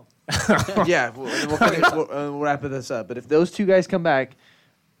Warriors. Oh. yeah, we'll finish. We'll wrap this up. But if those two guys come back,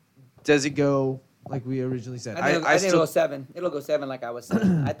 does it go like we originally said? I think it'll go 7. It'll go 7, like I was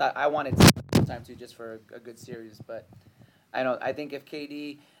saying. I thought I wanted 7 time too, just for a good series. But I don't. I think if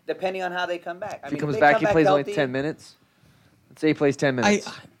KD, depending on how they come back, if he comes back, he plays only 10 minutes. Let's say he plays 10 minutes.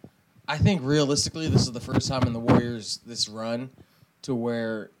 I think realistically, this is the first time in the Warriors this run to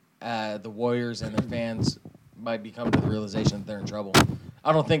where the Warriors and their fans might be coming to the realization that they're in trouble.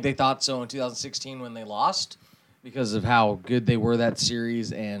 I don't think they thought so in 2016 when they lost because of how good they were that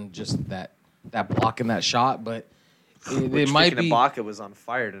series and just that block and that shot. But it might be. Ibaka was on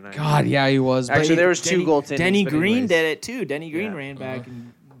fire tonight. God, yeah, he was. But Actually, there was 2 goaltendings. Denny but Green anyways. did it too. Denny Green Yeah. ran back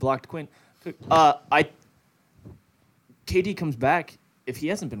and blocked Quinn. I KD comes back, if he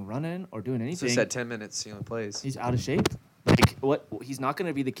hasn't been running or doing anything, So said 10 minutes he only plays. he's out of shape. Like what? He's not going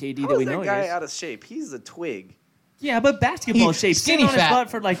to be the KD How that is we that know guy he is. out of shape? He's a twig. Yeah, but basketball He's shape. skinny Sitting on his fat.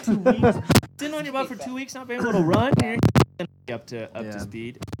 butt for like 2 weeks. Sitting on your butt for 2 weeks, not being able to run. You're gonna be up to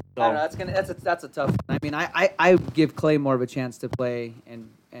speed. So, I don't know. That's a tough one. I mean, I give Clay more of a chance to play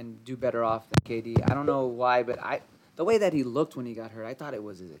and do better off than KD. I don't know why, but the way that he looked when he got hurt, I thought it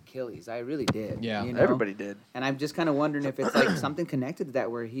was his Achilles. I really did. Yeah. you know? Everybody did. And I'm just kind of wondering if it's like something connected to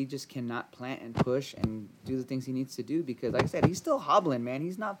that, where he just cannot plant and push and do the things he needs to do. Because, like I said, he's still hobbling, man.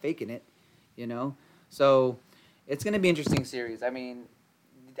 He's not faking it, So it's going to be an interesting series. I mean,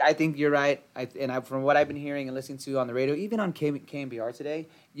 I think you're right. From what I've been hearing and listening to on the radio, even on KMBR today,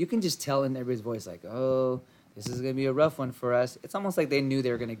 you can just tell in everybody's voice, like, oh, this is going to be a rough one for us. It's almost like they knew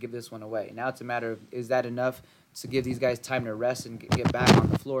they were going to give this one away. Now it's a matter of, is that enough to give these guys time to rest and get back on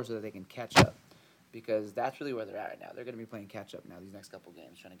the floor so that they can catch up? Because that's really where they're at right now. They're going to be playing catch up now these next couple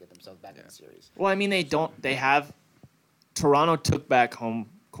games, trying to get themselves back in the series. well, I mean, they have. Toronto took back home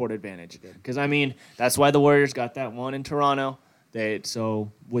court advantage because I mean that's why the Warriors got that one in Toronto.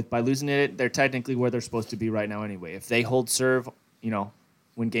 By losing it, they're technically where they're supposed to be right now anyway. If they hold serve,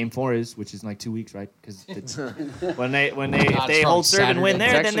 when Game 4 is, which is in like 2 weeks, right? Because it's when they if they hold serve and win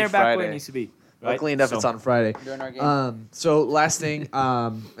It's there, then they're back where Friday. it needs to be. Right? Luckily enough, it's on Friday. During our game. So last thing,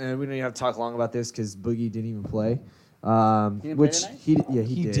 and we don't even have to talk long about this because Boogie didn't even play. didn't Which play tonight?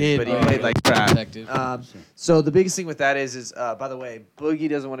 he He did, did, but he but played he like was crap. ineffective. So the biggest thing with that is by the way, Boogie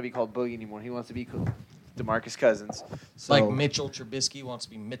doesn't want to be called Boogie anymore. He wants to be called DeMarcus Cousins. So, Like Mitchell Trubisky wants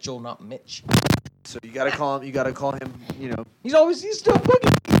to be Mitchell, not Mitch. So you gotta call him. You gotta call him. He's still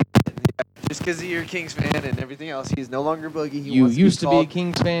Boogie. Just because you're a Kings fan and everything else, he's no longer Boogie. He You wants used to be a called-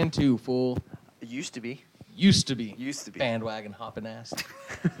 Kings fan too, fool. Used to be. Used to be. Used to be. Bandwagon hopping ass.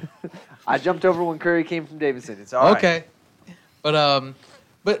 I jumped over when Curry came from Davidson. It's all right. Okay.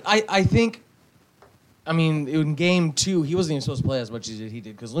 But I think, I mean, in game 2, he wasn't even supposed to play as much as he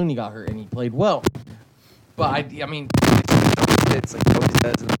did because Looney got hurt and he played well. But I mean, It's like he always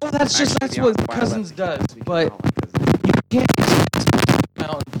does. well, that's Actually, what to be honest, why I Cousins left does. because But I don't like Cousins. you can't just come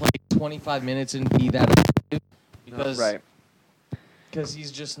out and play 25 minutes and be that effective because Right.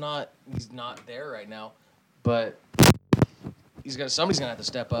 he's just not there right now. But somebody's gonna have to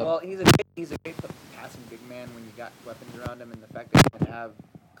step up. Well, he's a great passing big man when you got weapons around him, and the fact that you can have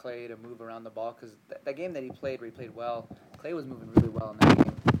Clay to move around the ball, because that game that he played, where he played well, Clay was moving really well in that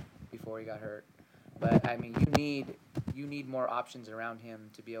game before he got hurt. But I mean, you need more options around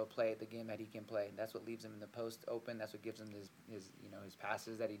him to be able to play the game that he can play. That's what leaves him in the post open. That's what gives him his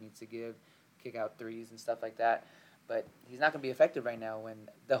passes that he needs to give, kick out threes and stuff like that. But he's not going to be effective right now when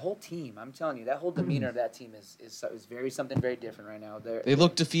the whole team, I'm telling you, that whole demeanor of that team is something very different right now. They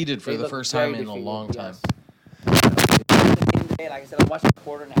look defeated for they the look first very time in a defeated, long time. yes. The game today, like I said, I watched a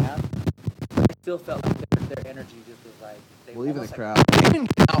quarter and a half. I still felt like their energy just was like. They Well, even the almost crowd. They've been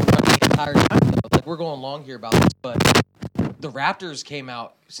out running the entire time. Like, we're going long here about this, but the Raptors came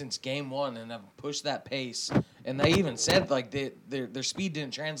out since game 1 and have pushed that pace. And they even said, like, their speed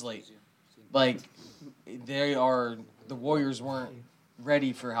didn't translate. Like, the Warriors weren't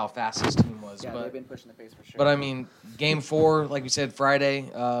ready for how fast this team was. Yeah, but they've been pushing the pace for sure. But I mean, game 4, like we said, Friday.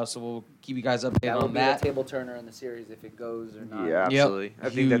 So we'll keep you guys updated that will on be that. the table turner in the series if it goes or not. Yeah, absolutely. I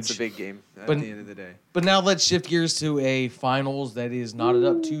think that's a Huge. big game at But- the end of the day. But now let's shift gears to a finals that is knotted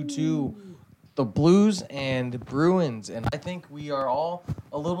up 2-2. The Blues and Bruins. And I think we are all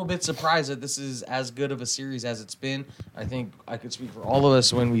a little bit surprised that this is as good of a series as it's been. I think I could speak for all of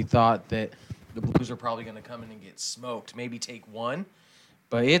us when we thought that the Blues are probably going to come in and get smoked, maybe take one.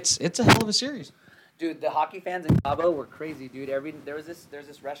 But it's a hell of a series. Dude, the hockey fans in Cabo were crazy, dude. There's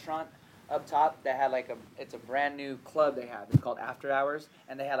this restaurant up top that had it's a brand new club they have. It's called After Hours,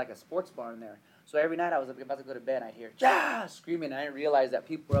 and they had like a sports bar in there. So every night I was about to go to bed, I'd hear screaming. I didn't realize that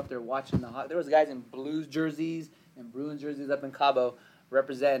people were up there watching the hockey. There was guys in Blues jerseys and Bruins jerseys up in Cabo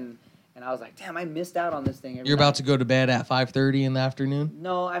representing. And I was like, damn, I missed out on this thing. You're about to go to bed at 5:30 in the afternoon?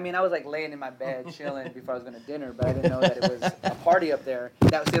 No, I mean, I was like laying in my bed chilling before I was going to dinner, but I didn't know that it was a party up there.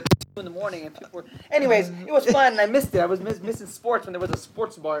 That was at 2 in the morning, and people were. Anyways, it was fun, and I missed it. I was missing sports when there was a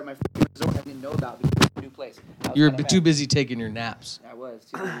sports bar at my freaking resort I didn't know about because it was a new place. You're too busy taking your naps. I was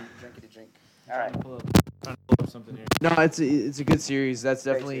too busy drinking to drink. All right. Trying to pull up something here. No, it's a good series. That's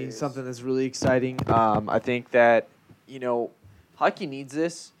Great definitely series. something that's really exciting. I think that hockey needs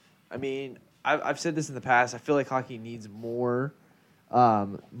this. I mean, I've said this in the past. I feel like hockey needs more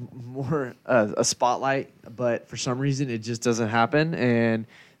a spotlight, but for some reason it just doesn't happen. And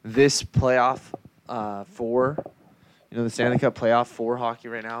this playoff the Stanley Cup playoff for hockey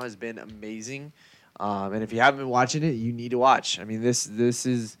right now has been amazing. And if you haven't been watching it, you need to watch. I mean, this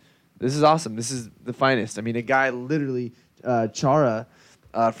is awesome. This is the finest. I mean, a guy literally, Chara,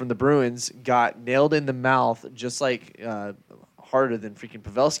 from the Bruins, got nailed in the mouth just like harder than freaking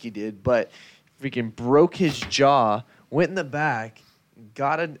Pavelski did, but freaking broke his jaw, went in the back,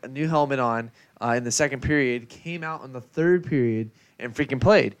 got a new helmet on in the second period, came out in the third period, and freaking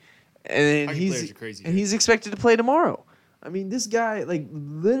played. And he's expected to play tomorrow. I mean, this guy, like,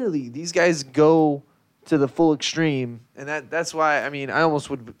 literally, these guys go to the full extreme, and that's why, I mean, I almost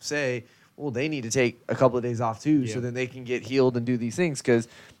would say, well, they need to take a couple of days off too, so then they can get healed and do these things. Because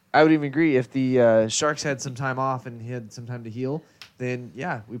I would even agree, if the Sharks had some time off and had some time to heal, then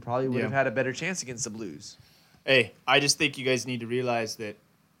yeah, we probably would have had a better chance against the Blues. Hey, I just think you guys need to realize that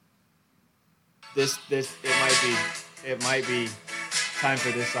it might be time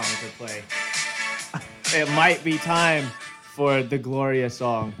for this song to play. It might be time for the Gloria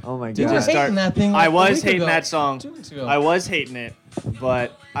song. Oh my Dude, god! you're hating that thing. I Like was a week hating ago. that song. 2 weeks ago. I was hating it,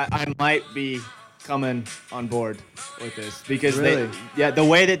 but I might be coming on board with this because Really? the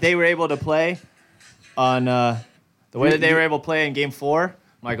way that they were able to play on in Game 4. I'm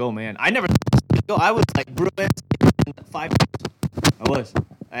like, oh man, I was like Bruins 5. I was,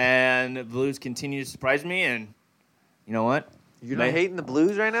 and the Blues continue to surprise me, and you know what? You're not hating the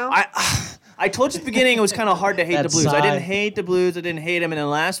Blues right now? I told you at the beginning it was kind of hard to hate the That Blues. I sigh. didn't hate the Blues. I didn't hate them. And then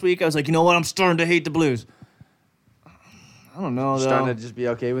last week I was like, you know what? I'm starting to hate the Blues. I don't know, though. Starting to just be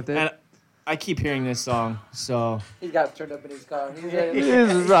okay with it. And I keep hearing this song, so... He's got it turned up in his car. He's ready. He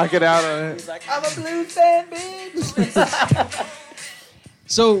is rocking out on it. He's like, I'm a Blues fan, bitch.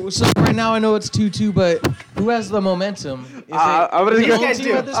 So right now I know it's 2-2, but who has the momentum? I'm gonna is it go- home guys team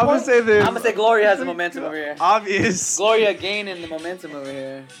do. at this I'm gonna point? say this. I'm gonna say Gloria has the momentum over here. Obvious. Gloria gaining the momentum over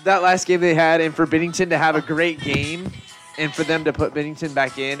here. That last game they had, and for Bennington to have a great game, and for them to put Bennington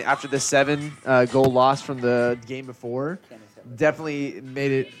back in after the 7-goal loss from the game before, definitely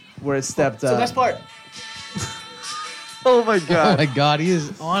made it where it stepped So up. that's part. Oh my Oh god! my God, he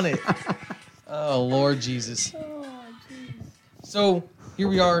is on it. Oh Lord Jesus. So here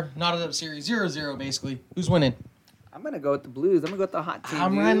we are, knotted up series 0-0 basically. Who's winning? I'm gonna go with the Blues. I'm gonna go with the hot team.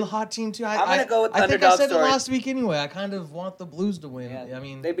 I'm dude. riding the hot team too. I'm gonna go with I think I underdog said story. it last week anyway. I kind of want the Blues to win. Yeah, I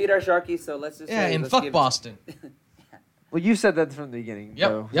mean, they beat our Sharkies, so let's just yeah, say, and let's fuck give- Boston. Well, you said that from the beginning. Yep,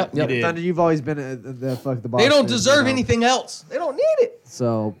 so. yep. You did. Thunder, you've always been the fuck the Boston. They don't deserve you know. anything else. They don't need it.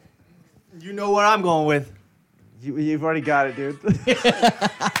 So You know where I'm going with. you've already got it, dude.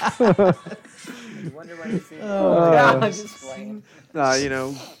 You wonder why you see. Oh, Yeah, I'm just playing. You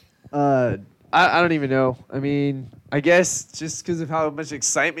know, I don't even know. I mean, I guess just because of how much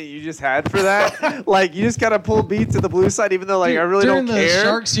excitement you just had for that, like you just gotta pull beat to the blue side, even though like I really During don't the care.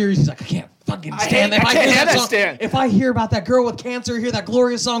 Shark series, he's like, I can't fucking stand that. I If can't hear have that song- stand. If I hear about that girl with cancer, hear that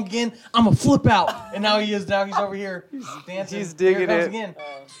Gloria song again, I'm a flip out. And now he's over here dancing. He's digging Here it. comes Again.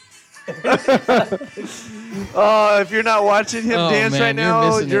 Oh, if you're not watching him Oh, dance man, right you're now,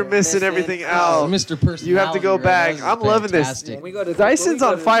 missing you're it. missing everything else. Mr. Personality. You have to go right back. now. I'm loving this. Fantastic. When we go to Dyson's when we go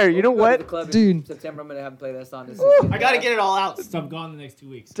on to- fire. when You know we go to what? the club in Dude. September, I'm gonna have him play that song. I got to get it all out since I'm gone the next 2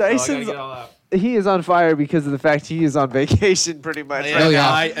 weeks. So I gotta Dyson's get it all out. he is on fire because of the fact he is on vacation, pretty much. Yeah, right yeah.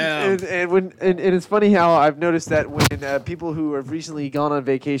 now. I am. And it's funny how I've noticed that when people who have recently gone on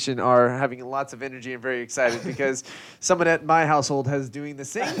vacation are having lots of energy and very excited because someone at my household has doing the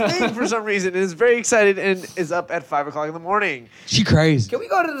same thing for some reason and is very excited and is up at 5 o'clock in the morning. She crazy. Can we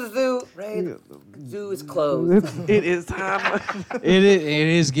go to the zoo? Ray, the zoo is closed. It is time. It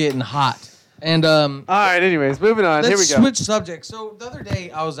is getting hot. And All right. Anyways, moving on. Here we let's go. switch subjects. So the other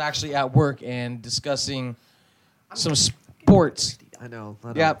day, I was actually at work and discussing some sports. I know.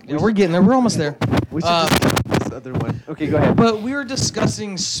 Yeah, we're getting there. We're almost there. We should just this other one. Okay, go ahead. But we were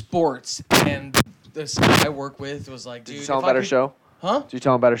discussing sports, and this guy I work with was like, Did dude, you tell him if I about our could- show? Huh? Did you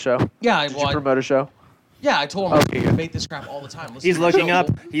tell him about our show? Yeah, Did well, you promote a show? yeah, I told him Okay, I good. make this crap all the time. Listen He's to my looking show. up.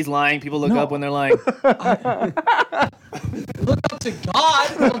 He's lying. People look No. up when they're lying. Look up to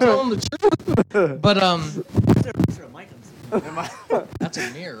God. Don't tell him the truth. But that's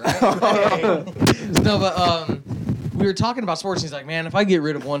a mirror, right? No, but we were talking about sports. And he's like, man, if I get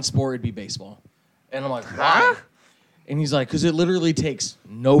rid of one sport, it'd be baseball. And I'm like, why? And he's like, because it literally takes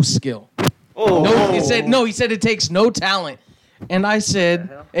no skill. Oh, No, he said it takes no talent. And I said,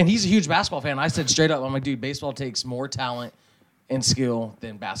 and he's a huge basketball fan. I said straight up, I'm like, dude, baseball takes more talent and skill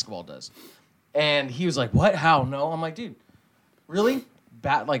than basketball does. And he was like, what? How? No. I'm like, dude, really?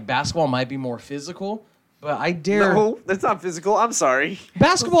 Basketball might be more physical, but I dare. No, that's not physical. I'm sorry.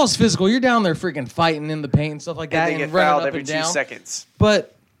 Basketball's physical. You're down there freaking fighting in the paint and stuff like that, And they and get running fouled up every and 2 down. seconds.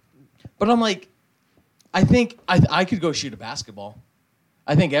 But I'm like, I think I could go shoot a basketball.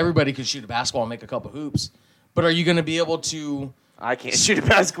 I think everybody could shoot a basketball and make a couple hoops. But are you going to be able to? I can't shoot a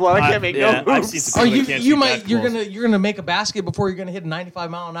basketball. I can't make no I've hoops. seen some Are people you? that can't You shoot might. basketballs. You're gonna make a basket before you're gonna hit a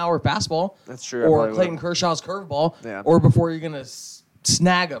 95-mile-an-hour fastball. That's true. I Or probably Clayton would. Kershaw's curveball. Yeah. Or before you're gonna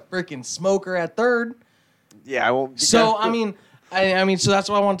snag a freaking smoker at third. Yeah, I won't. So I mean, so that's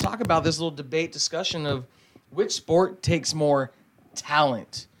why I want to talk about this little debate discussion of which sport takes more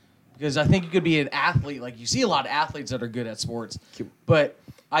talent. Because I think you could be an athlete. Like, you see a lot of athletes that are good at sports. But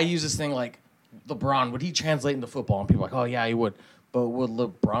I use this thing like LeBron. Would he translate into football? And people are like, oh, yeah, he would. But would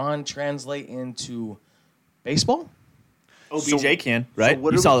LeBron translate into baseball? OBJ can, right?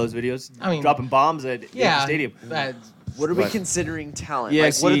 what You are saw we- those videos. I mean, dropping bombs at Yankee Stadium. What are we considering talent? Yeah,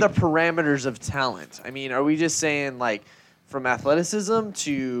 Like, what are see- the parameters of talent? I mean, are we just saying like from athleticism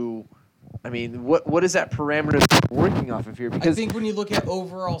to? I mean, what is that parameter that we're working off of here? I Because think when you look at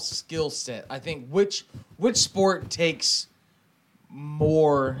overall skill set, I think which sport takes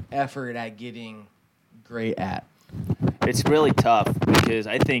more effort at getting great at? It's really tough because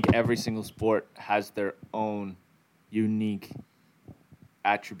I think every single sport has their own unique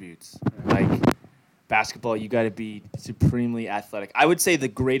attributes. Like basketball, you got to be supremely athletic. I would say the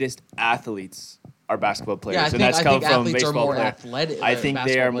greatest athletes are basketball players, Yeah, I and think- that's I come think from athletes are baseball more players. athletic- I think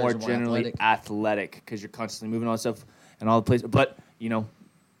they basketball are more players are more generally athletic because you're constantly moving all that stuff and all the plays. But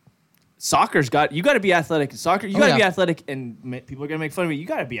soccer's you got to be athletic in soccer. You got to be athletic, and people are gonna make fun of you. You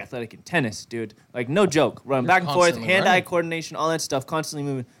got to be athletic in tennis, dude. Like, no joke. Running back and forth, constantly hand-eye running. coordination, all that stuff, constantly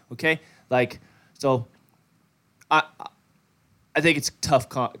moving. Okay, like so. I think it's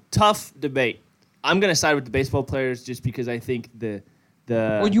tough debate. I'm gonna side with the baseball players just because I think the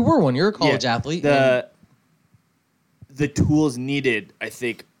Well, you were one. You're a college athlete. The tools needed, I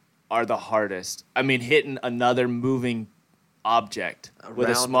think, are the hardest. I mean, hitting another moving object with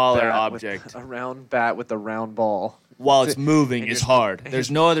a smaller object a round bat with a round ball. while it's moving and is you're- hard.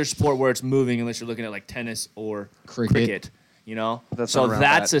 There's no other sport where it's moving unless you're looking at like tennis or cricket. That's So not a round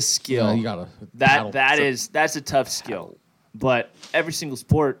that's bat. a skill. you gotta That's a tough skill. But every single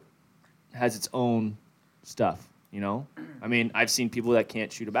sport has its own stuff. I mean, I've seen people that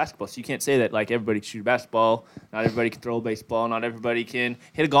can't shoot a basketball, so you can't say that like everybody can shoot a basketball. Not everybody can throw a baseball. Not everybody can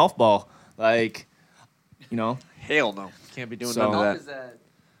hit a golf ball. Like, Hell no. Can't be doing So- none Golf of that.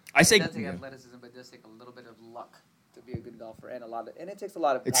 I say it does take athleticism, but it does take a little bit of luck to be a good golfer, and it takes a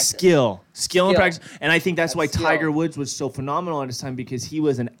lot of it's practice. skill and Skill. practice. And I think that's why That's skill. Tiger Woods was so phenomenal at his time because he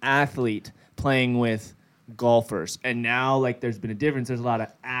was an athlete playing with golfers. And now, like, there's been a difference. There's a lot of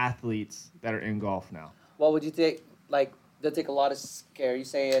athletes that are in golf now. What would you take? Like, does it take a lot of skill? Are you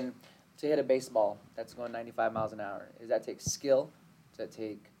saying to hit a baseball that's going 95 miles an hour? Does that take skill? Does that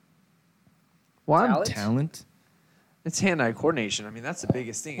take Well, talent? Talent. it's hand-eye coordination. I mean, that's the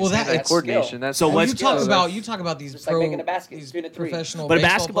biggest thing. Well, It's hand-eye that's coordination. skill. That's So Well, what's- you talk about these Just like making a basket, these shooting a three. professional But a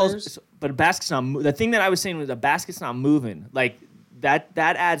baseball players. basket's not. The thing that I was saying was a basket's not moving. Like that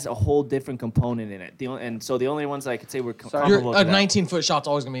adds a whole different component in it. So the only ones that I could say were comparable A to that. 19-foot shot's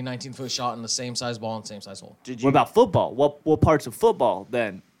always gonna be a 19-foot shot in the same size ball and same size hole. What about football? What parts of football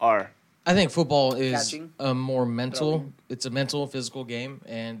then are? I think football is Catching, a more mental. throwing. It's a mental, physical game,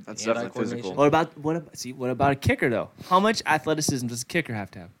 and That's hand-eye definitely physical. coordination. What about a kicker though? How much athleticism does a kicker have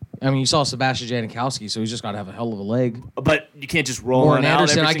to have? I mean, you saw Sebastian Janikowski, so he's just got to have a hell of a leg. But you can't just roll Morton on out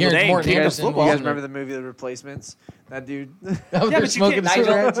Anderson, every I single guarantee day. Morton and kick a Anderson football. You guys wasn't remember the movie The Replacements? That dude. They're but you smoking can't-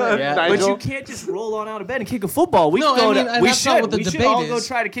 cigarettes. Yeah. But Nigel. you can't just roll on out of bed and kick a football. We No, can go I mean, to, and we that's not should. what the We should debate all go is.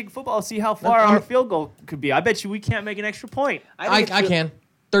 try to kick football, see how far our field goal could be. I bet you we can't make an extra point. I can.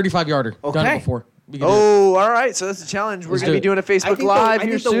 35-yarder. Done Okay. it before. We can do it. Oh, all right. So that's a challenge. We're Let's going to do be it. doing a Facebook Live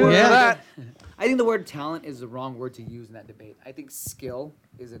here soon. word- for that. I think the word talent is the wrong word to use in that debate. I think skill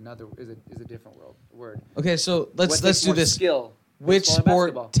is a different word. Okay, so What let's takes do more this. Skill. Which Baseball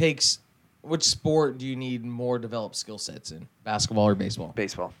and basketball. which sport do you need more developed skill sets in? Basketball or baseball?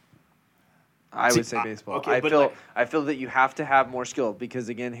 Baseball. I would say baseball. okay, I but feel like- I feel that you have to have more skill because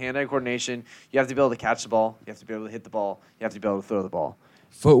again, hand-eye coordination. You have to be able to catch the ball. You have to be able to hit the ball. You have to be able to throw the ball.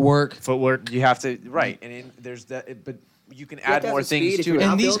 Footwork. Footwork. You have to there's that, but you can have add to have more the speed things if to you're it.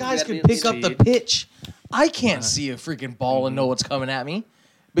 out. And these Outfield, guys you can gotta be pick up the speed. pitch. I can't see a freaking ball and know what's coming at me.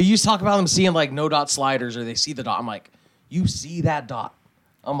 But you talk about them seeing like no dot sliders or they see the dot. I'm like, you see that dot?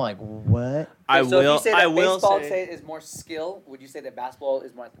 I'm like, what? I So if will. you say I that will baseball say. is more skill, would you say that basketball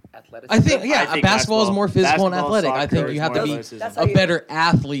is more athletic? I think I think basketball is more physical and basketball, athletic. I soccer think is you have more to be athleticism. That's a how you- better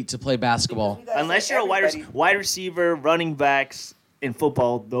athlete to play basketball. Unless you're a wide receiver, running backs in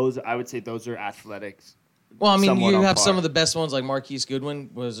football, I would say those are athletics. Well, I mean, somewhat you on have par. some of the best ones, like Marquise Goodwin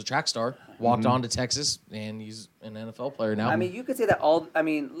was a track star, walked on to Texas, and he's an NFL player now. I mean, you could say that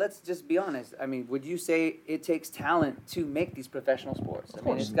let's just be honest. I mean, would you say it takes talent to make these professional sports? I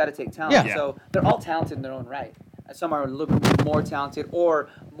mean, it's got to take talent. Yeah. So they're all talented in their own right. Some are a little bit more talented or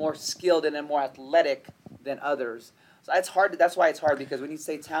more skilled and then more athletic than others. So it's hard. That's why it's hard, because when you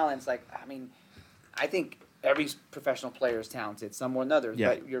say talent, it's like, I mean, I think every professional player is talented, some more than others. Yeah.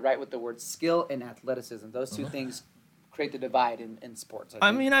 But you're right with the word skill and athleticism. Those two things create the divide in sports.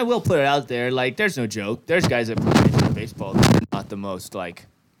 I mean, I will put it out there. Like, there's no joke. There's guys that play Major League Baseball that are not the most, like,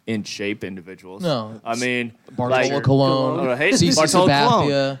 in shape individuals. No. I mean, Bartolo like, Colon, Oh, hey, CeCe Bartolo Colon,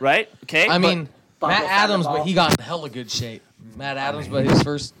 Sabathia. right? Okay. I mean, but- Matt Adams, but he got in hella good shape. Matt Adams, but his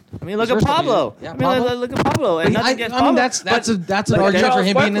first. I mean, look his at first couple Pablo. years- Yeah, I mean, Pablo. look at Pablo. And nothing against Pablo. I mean, that's an look argument at for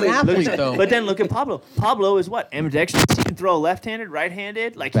him being an Charles athlete, Barkley. though. But then look at Pablo. Pablo is what? Ambidextrous. He can throw left-handed,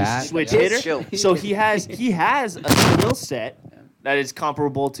 right-handed. Like, he's a Bat. switch Yeah. hitter. Skill. So he has a skill set that is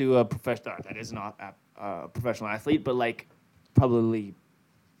comparable to a professional. That is not a professional athlete, but like probably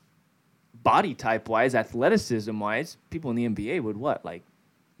body type wise, athleticism wise, people in the NBA would what, like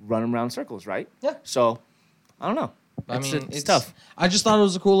run him around circles, right? Yeah. So I don't know. I mean, it's tough. I just thought it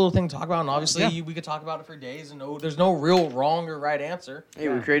was a cool little thing to talk about, and obviously Yeah. we could talk about it for days, and there's no real wrong or right answer. Hey,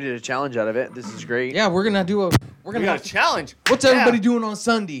 we created a challenge out of it. This is great. Yeah, we're gonna We got a have to, challenge. what's Yeah. everybody doing on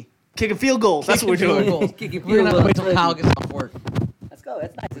Sunday? Kicking field goals. That's what we're Kicking doing. field goals. Kicking We're gonna have to field wait till goals. Kyle gets off work. Let's go.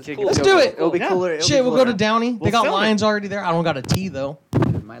 That's nice. It's Kick cool. it. Let's do it. It'll be Yeah. cooler. It'll Shit, be we'll go to cooler. Downey. We'll They got film it. lines already there. I don't got a tee though.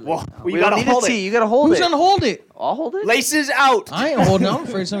 My leg. Whoa, No. we We gotta don't need hold a tee. it. You gotta hold Who's it. gonna hold it? I'll hold it. Laces out. I ain't holding on. I'm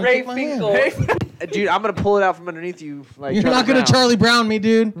afraid someone's Ray gonna kick my Finkel. hand. Dude, I'm gonna pull it out from underneath you. Like You're not gonna Charlie Brown me,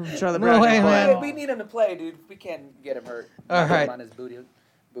 dude. Charlie No Brown. way, Just man. play. We need him to play, dude. We can't get him hurt. All Put him right. on his booty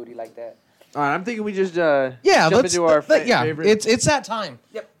like that. All right, I'm thinking we just Yeah, jump let's. into our yeah, favorite. it's that time.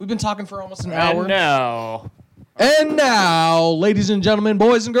 Yep. We've been talking for almost an hour. And now. And now, ladies and gentlemen,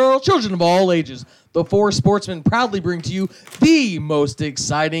 boys and girls, children of all ages, the Four Sportsmen proudly bring to you the most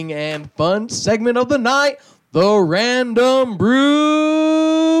exciting and fun segment of the night, the Random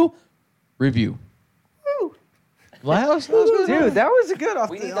Brew Review. Well, that was good. Dude, that was a good off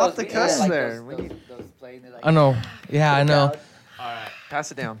We need the, off those. the we need cuss like there. Those playing. Like, I know. Yeah, I know.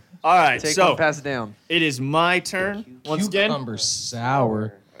 Pass it down. All right, Take so one, pass it down. it is my turn once again. Cucumber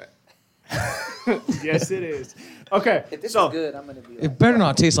sour. Yes, it is. Okay, If this so is good, I'm gonna be. It Like, better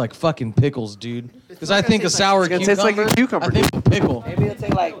not taste like fucking pickles, dude. Because I think a sour It's gonna cucumber. taste like a cucumber, I think a pickle. maybe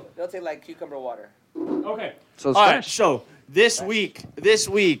it'll take like cucumber water. okay. So it's All right, fresh. so this week,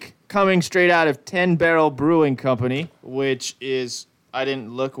 coming straight out of 10 Barrel Brewing Company, which is I didn't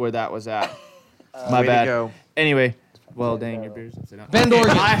look where that was at. My Way to bad. go. Anyway, well, dang, your beer's upside down. Bend, Okay,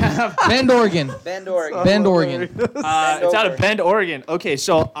 Oregon. I have. Bend, Oregon. Bend, Oregon. Bend, Oregon. It's out of Oregon. Bend, Oregon. Okay,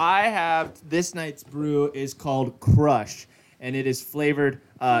 so I have this night's brew is called Crush, and it is flavored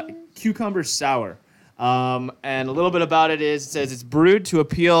cucumber sour. And a little bit about it is it says it's brewed to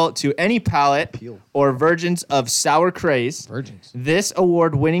appeal to any palate or virgins of sour craze. Virgins. This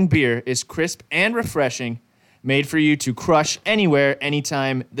award-winning beer is crisp and refreshing, made for you to crush anywhere,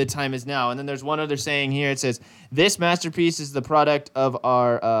 anytime. The time is now. And then there's one other saying here. It says, this masterpiece is the product of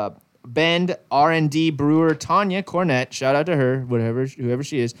our Bend R&D brewer Tanya Cornett. Shout out to her, whoever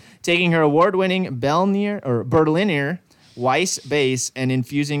she is. Taking her award-winning Berliner Weiss base and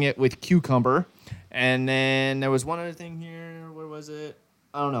infusing it with cucumber. And then there was one other thing here. Where was it?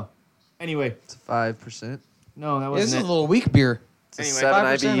 I don't know. Anyway, It's 5%. no, that This is wasn't a it. little weak beer. It's a Anyway, 7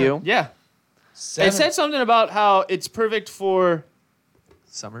 5%. IBU. Yeah. Seven. It said something about how it's perfect for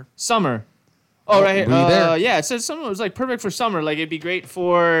Summer. summer. Oh, right here. were you there? Yeah, it said something was like perfect for summer. Like it'd be great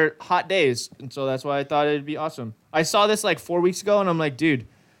for hot days. And so that's why I thought it'd be awesome. I saw this like 4 weeks ago and I'm like, dude,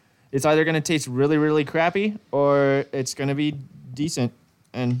 it's either going to taste really, really crappy or it's going to be decent.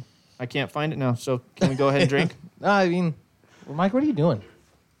 And I can't find it now. So can we go ahead and drink? I mean, well, Mike, what are you doing?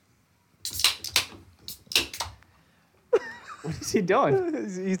 What is he doing?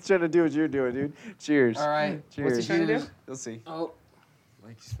 He's trying to do what you're doing, dude. Cheers. All right. Cheers. What's he trying to do? You'll see. Oh,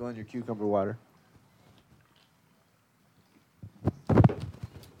 Like you're spilling your cucumber water.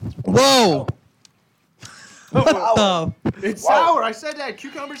 Whoa. What It's sour. I said that.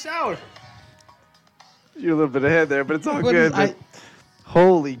 Cucumber sour. You're a little bit ahead there, but it's all What good. is- I- but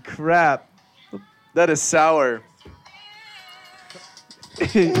holy crap. That is sour.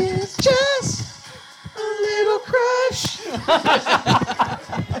 It's just a little crush.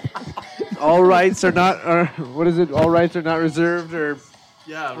 All rights are not, what is it? All rights are not reserved or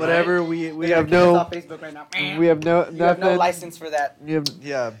Yeah, whatever. We they're have gonna no, kick us off Facebook right now. we have no, You have no nothing. license for that. We have,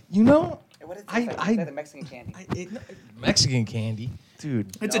 yeah. You know, Hey, what is this? I- Is I- that the Mexican candy? Mexican candy.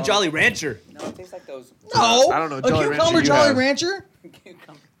 Dude. It's a Jolly Rancher. No, it tastes like those. No. I don't know. A Jolly cucumber Rancher you Jolly have. Rancher?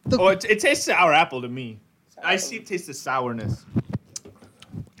 Cucumber. Oh, it tastes sour apple to me. I see it tastes the sourness.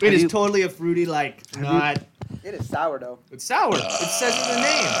 It is totally a fruity, like, not... It is sour though. It's sour. It says in the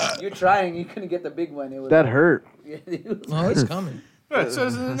name. You're trying. You couldn't get the big one. It was That hurt. Oh, it's coming. It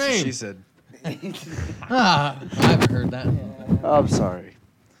says in the That's what she name. said. I haven't heard that. I'm sorry.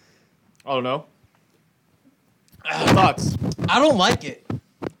 Oh, no? Thoughts? I don't like it.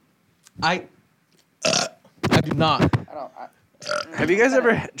 I do not. I don't. Have you guys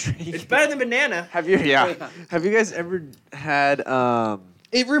ever It's better than banana. Have you guys ever had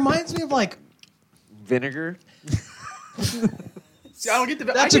It reminds me of like vinegar? See, I don't get the.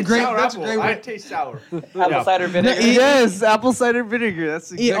 That's I a get great- sour that's a apple. great I way- taste sour. Apple cider vinegar. Yes, apple cider vinegar.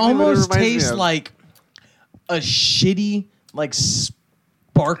 That's exactly it almost what it reminds me tastes of. like a shitty like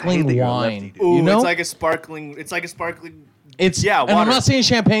sparkling that you're a wine. lefty, dude. Ooh, You know, it's like a sparkling. It's yeah, And I'm water. not saying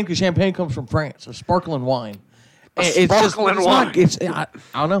champagne because champagne comes from France. Or sparkling wine. It's sparkling it's wine. Not, it's I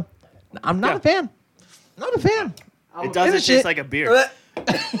don't know. I'm not a fan. Not a fan. It doesn't Finish taste it. like a beer.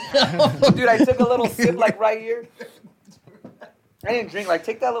 Dude, I took a little sip like right here. I didn't drink. Like,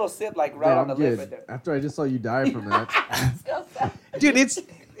 take that little sip like right on the lip right there. After I just saw you die from that. Dude, it's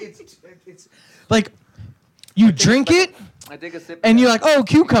like you drink it I take a sip. and you're like, oh,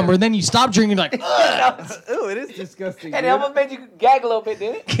 cucumber. Then you stop drinking, like, Oh, it is disgusting. And it almost made you gag a little bit,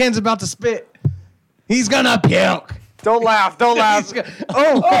 didn't it? Ken's about to spit. He's gonna puke. Don't laugh. Don't laugh.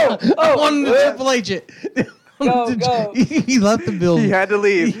 I wanted to Triple H it. Go, go. He left the building. He had to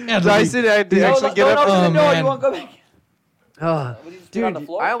leave. He had to Dyson had to Don't actually get open up. the Oh, door. man. You won't go back. Oh, Would you just sit on the dude,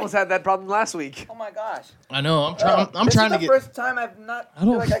 floor? I almost had that problem last week. Oh my gosh. I know. I'm trying. I'm This trying is to the get. first time I've not I don't-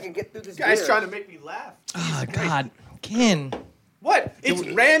 feel like I can get through this This guy's beer. trying to make me laugh. Oh God, Ken. What? It's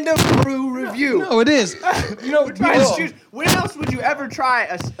Random Brew Review. No, it is. You know, We're trying to choose. When else would you ever try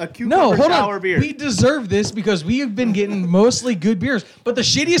a cucumber no, hold sour on. beer? We deserve this because we have been getting mostly good beers, but the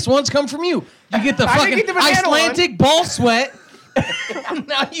shittiest ones come from you. You get the I didn't fucking get the banana Icelandic ball sweat.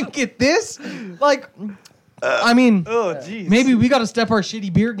 Now you get this. Like, I mean, Oh, jeez. maybe we got to step our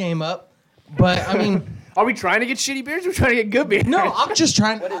shitty beer game up. But I mean, Are we trying to get shitty beers? Or are we trying to get good beers? no, I'm just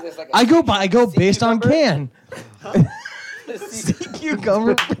trying. What is this, like a I go sea based on cucumber? can. Sea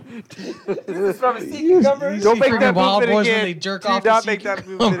cucumber. This is from a sea cucumber. Don't make Freaking that Wild movement Boys when again. they jerk Do off. not the make sea that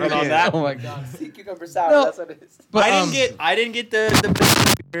movement cucumber. again. that. Oh my god. Sea cucumber sour. No. That's what it is. But, I didn't get the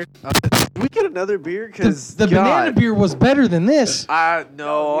Can we get another beer? Because the banana beer was better than this. No, I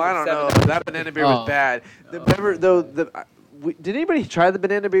don't know. 7-Up. That banana beer Oh. was bad. Remember though, did anybody try the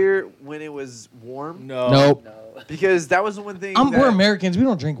banana beer when it was warm? No. Nope. No. Because that was the one thing. We're Americans. We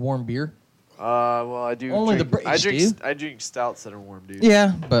don't drink warm beer. Well, I do. Only the drink, British do. I drink stouts that are warm, dude.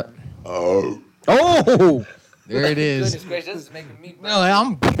 Yeah, but oh, there it is. Goodness gracious, this is making me. No,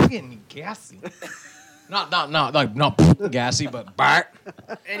 I'm getting gassy. Not gassy, but bart.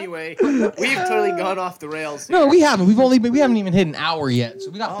 Anyway, we've totally gone off the rails. Here. No, we haven't. We haven't even hit an hour yet,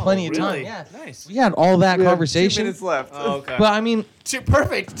 so we got plenty of time. really? Yeah, Nice. we had all that We have 2 conversation. minutes left. Oh, okay. But I mean,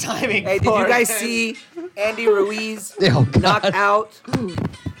 Perfect timing. Hey, did for you guys it. see Andy Ruiz oh knock god, out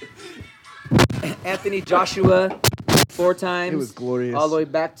Anthony Joshua 4 times? It was glorious. All the way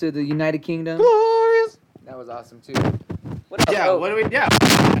back to the United Kingdom. glorious. That was awesome too. What else? Yeah. Oh, What do we? Yeah.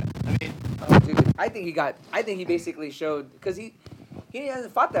 oh, dude, I think he basically showed because he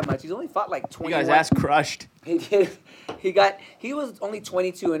hasn't fought that much. He's only fought like You 21. guys ass crushed. He did. He was only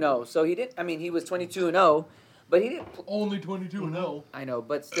 22-0. So he didn't. I mean, he was 22-0, but he didn't. Only 22-0. I know,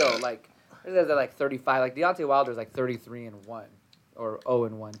 but still, like, there's like 35. Like Deontay Wilder's like 33-1 or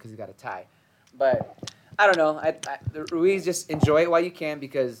 0-1 because he got a tie. But I don't know. Ruiz, just enjoy it while you can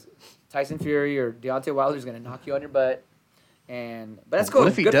because Tyson Fury or Deontay Wilder's gonna knock you on your butt. But that's cool. What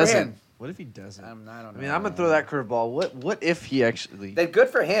if he Good for doesn't? him. What if he doesn't? I don't know. I mean, I'm gonna throw that curveball. What if he actually? Then good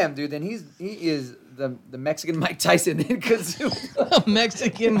for him, dude. Then he is the Mexican Mike Tyson because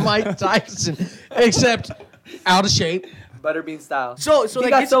Mexican Mike Tyson, except out of shape. Butterbean style. So he that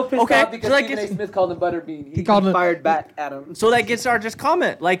got gets, so pissed okay, off because so that Stephen A. gets, Smith called him Butterbean. He called him- fired back at him. so that gets our just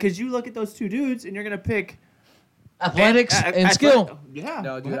comment, like, cause you look at those two dudes and you're gonna pick Athletics and skill. Yeah.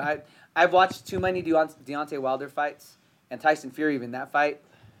 No, dude. I've watched too many Deontay Wilder fights and Tyson Fury even that fight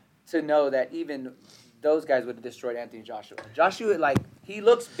to know that even those guys would have destroyed Anthony Joshua. Joshua, like, he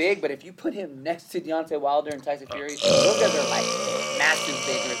looks big, but if you put him next to Deontay Wilder and Tyson Fury, those guys are like massive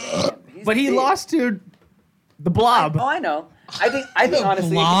bigger than him. He's But he big. lost to the Blob. Oh, I know. I think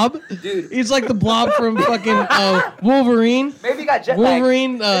honestly, Blob, dude. It's like the Blob from fucking Wolverine. Maybe he got jet lag.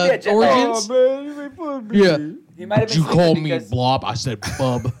 Wolverine Maybe a jet lag. origins. man, you made fun of me. Yeah. He might have been You sleeping called me because- blob. I said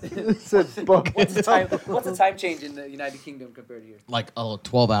bub. What's the time change in the United Kingdom compared to here? Like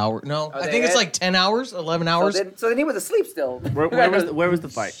 12 hours. No, Oh, I they think it's had- like 10 hours, 11 hours. So then he was asleep still. Where was the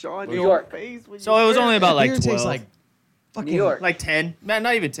fight? Sean, New your York. face when So it was only about like Beer tastes 12. like fucking New York. Like 10. Man,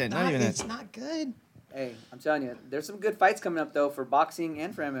 not even 10. Not even that. It's not good. Hey, I'm telling you, there's some good fights coming up though for boxing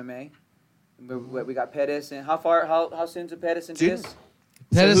and for MMA. We got Pettis and how soon's Pettis and Dude. Diaz?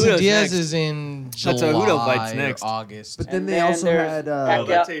 Pettis and Cejudo's Diaz next. is in July Cejudo fights or next. August. But then And they also there's had Pacquiao,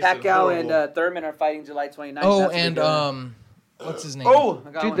 that tasted Pacquiao horrible. and Thurman are fighting July 29th. Oh, That's and gonna be good. what's his name? Oh, I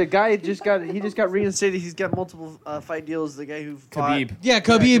got dude, one. the guy just got reinstated. He's got multiple fight deals. The guy who fought. Khabib. Yeah,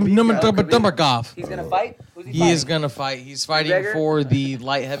 Khabib Nurmagomedov. He's gonna fight. Who's he He fighting? is gonna fight. He's fighting McGregor? for the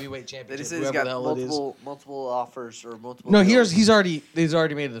light heavyweight They championship. just said he's Whoever got the hell it is. multiple offers or multiple. No, deals. he's already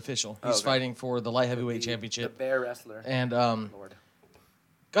made it official. He's Okay. fighting for the light heavyweight The championship. bear wrestler. And Lord.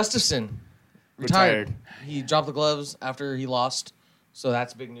 Gustafson retired. He dropped the gloves after he lost, so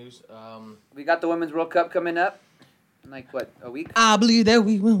that's big news. We got the Women's World Cup coming up in like what, a week? I believe that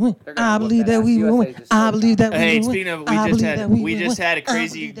we will win. They're gonna I whoop believe that that ass. we will USA win. just I slowed believe down. that we Hey, will win. speaking of, I believe that we will just win. had a I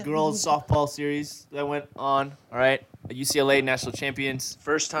crazy believe that we girls will win. softball series that went on. All right, UCLA national champions.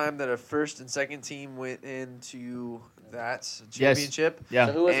 First time that a first and second team went into that Yes. championship. Yeah,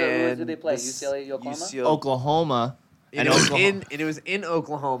 So who did they And play? this- UCLA, Oklahoma? Oklahoma. And it was in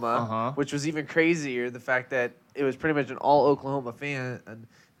Oklahoma, Uh-huh. which was even crazier. The fact that it was pretty much an all Oklahoma fan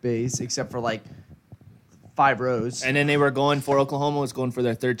base, except for like 5 rows. And then Oklahoma was going for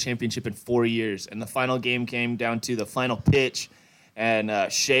their third championship in 4 years. And the final game came down to the final pitch. And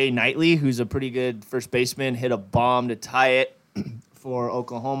Shea Knightley, who's a pretty good first baseman, hit a bomb to tie it for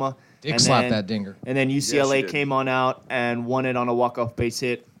Oklahoma. Dick And slapped then- that dinger. And then she UCLA did. came on out and won it on a walk-off base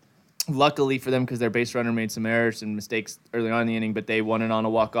hit. Luckily for them, because their base runner made some errors and mistakes early on in the inning, but they won it on a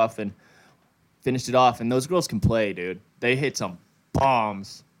walk-off and finished it off. And those girls can play, dude. They hit some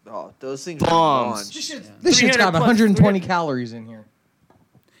bombs. Oh, those things Bombs. launched. This shit's 300 got plus 120 calories in here.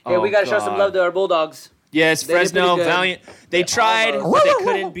 Hey, we gotta show some God. love to our Bulldogs. Yes, They did Fresno, pretty good. Valiant. They tried, almost. but they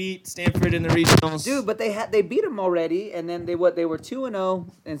couldn't beat Stanford in the regionals. Dude, but they beat them already, and then they were 2-0,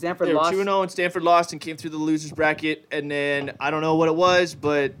 and Stanford They were lost. 2-0 and Stanford lost and came through the losers bracket. And then I don't know what it was,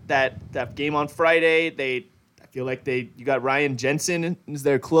 but that game on Friday, I feel like you got Ryan Jensen as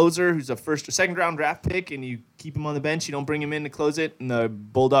their closer, who's a first or second round draft pick, and you keep him on the bench, you don't bring him in to close it, and the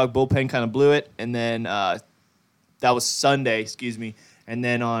Bulldog bullpen kind of blew it. And then that was Sunday, excuse me. And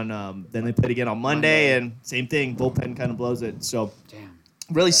then then they played again on Monday, and same thing, bullpen kind of blows it. So Damn.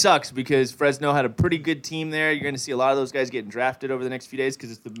 really sucks because Fresno had a pretty good team there. You're going to see a lot of those guys getting drafted over the next few days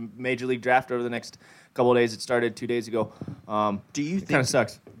because it's the major league draft over the next couple of days. It started 2 days ago. Do you It kind of think?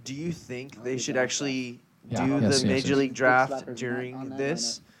 sucks. Do you think they should actually Yeah. do Yes, the yes, major yes. league draft Slappers on during that,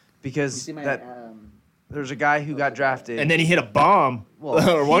 this? You Because see my there's a guy who got drafted. And then he hit a bomb,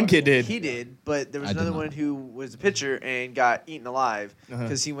 or one kid did. He did, but there was I did another not. one who was a pitcher and got eaten alive Uh-huh.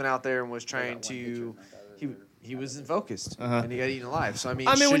 because he went out there and was trying to. He wasn't focused Uh-huh. and he got eaten alive. So I mean,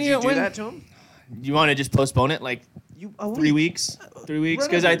 I mean, should when you do when- that to him? You want to just postpone it like You 3 weeks? 3 weeks?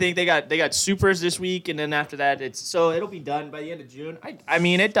 Because I whatever. think they got supers this week, and then after that, it'll be done by the end of June. I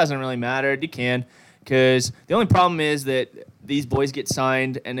mean, it doesn't really matter. You can, because the only problem is that these boys get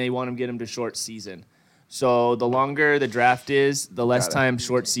signed and they want to get them to short season. So the longer the draft is, the less Got it. time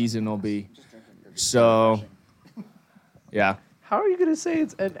short season will be. So, yeah. How are you gonna say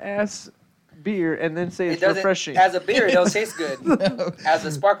it's an ass beer and then say It it's doesn't. refreshing? As a beer, it don't taste good. As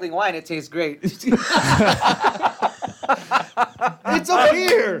a sparkling wine, it tastes great. It's a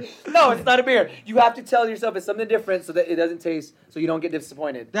beer. No, it's not a beer. You have to tell yourself it's something different so that it doesn't taste, so you don't get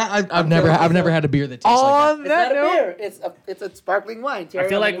disappointed. I've never had a beer that tastes like On It's that not a note, beer. It's a sparkling wine. I Terry,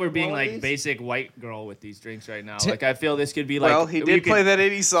 feel like I'm we're gonna being one of like these. basic white girl with these drinks right now. Ti- Like I feel this could be like. well, he we did could- play that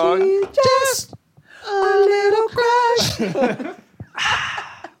 80s song. Just a little crush.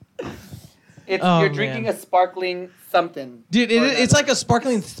 Oh, You're man. drinking a sparkling something. Dude, Or it's another. like a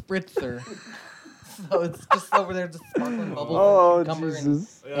sparkling spritzer. So it's just over there, just sparkling bubble. Oh, cucumber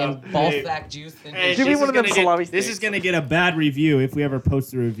Jesus. And ball sack juice. And Hey, Give me this one is of them gonna get- salami This is steaks. going to get a bad review if we ever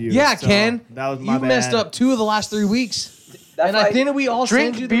post a review. yeah, So, Ken. That was my you bad. messed up 2 of the last 3 weeks. That's And why- I think we all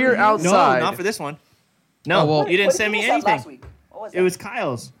Drink sent you the beer review. out- No, outside. not for this one. No, Oh, well- you didn't What send did me you guys have last anything. week? What was It was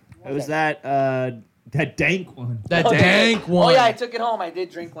Kyle's. It was that That dank one. That Oh, yeah. dank one. Oh yeah, I took it home. I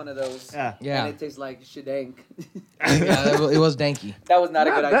did drink one of those. Yeah. Yeah. And it tastes like shedank. Yeah, it was danky. That was not a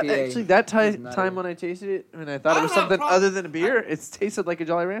Yeah, good that, IPA. actually, that It was not time a- when I tasted it, I mean, I thought I it was don't have a something problem. other than a beer. It tasted like a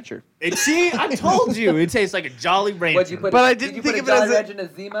Jolly Rancher. See, I told you. It tastes like a Jolly Rancher. What'd you put? But I did didn't you think put of a it Jolly as a- Rancher in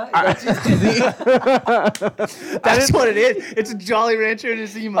a Zima? Is that what That's what it is. It's a Jolly Rancher and a you-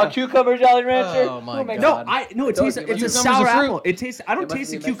 Zima. a cucumber Jolly Rancher? Oh, my Who makes God. No, it tastes. Don't- It's a cucumber's sour a fruit. apple. It tastes. I don't It must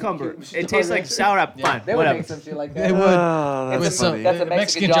taste the be a Mexican cucumber. cu- It tastes like Rancher. sour apple. Yeah. Fine, They would whatever. make some shit like They that. would. That's With some- funny. That's a Mexican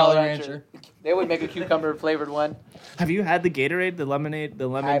Mexican Jolly Jolly Rancher. Rancher. They would make a cucumber flavored one. Have you had the Gatorade, the lemonade, the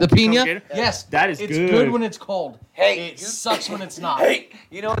lemon, The cucumber pina? Gatorade? Yes. That is it's good. good when it's cold. Hey, It sucks when it's not. Hey,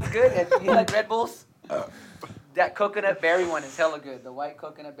 you know what's good? You like Red Bulls? That coconut berry one is hella good. The white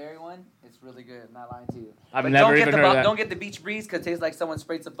coconut berry one, it's really good. I'm not lying to you. I've But never don't get even the heard of that. Don't get the beach breeze because it tastes like someone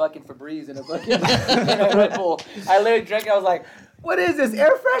sprayed some fucking Febreze in a fucking in a Red Bull. I literally drank it. I was like, "What is this air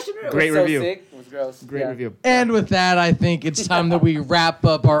freshener?" It Great was so review. sick. It was gross. Great Yeah. review. And with that, I think it's time that we wrap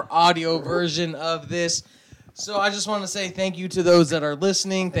up our audio version of this. So I just want to say thank you to those that are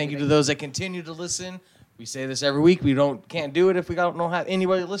listening. Thank you to those that continue to listen. We say this every week. We can't do it if we don't have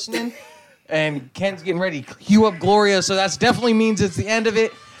anybody listening. And Kent's getting ready to cue up Gloria, so that definitely means it's the end of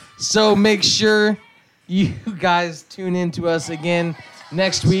it. So make sure you guys tune in to us again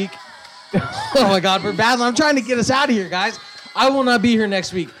next week. Oh my God, we're battling. I'm trying to get us out of here, guys. I will not be here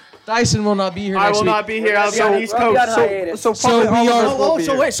next week. Dyson will not be here I next will week. not be here. I'll be on the East We're on Coast. hiatus. So So probably we all of are- us will Oh, be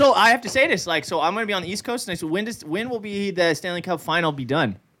so here. wait. So I have to say this. Like, so I'm gonna be on the East Coast next. When will be the Stanley Cup final be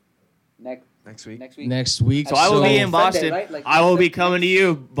done? Next week. Next week. Next week. So I will be in Sunday, Boston. right? Like I will be Sunday. coming to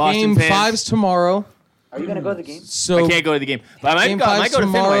you, Boston Game fans. 5's tomorrow. Are you gonna go to the game? So I can't go to the game, but I might Game go. I 5's might go to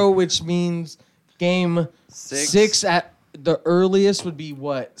tomorrow, Fenway. which means game 6 at the earliest would be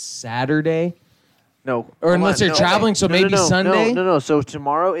what, Saturday? No. Or hold unless on, they're traveling, so maybe Sunday? No. So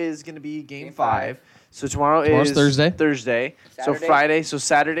tomorrow is going to be game Game 5. So tomorrow's Tomorrow's Thursday. Thursday. So Saturday? Friday. So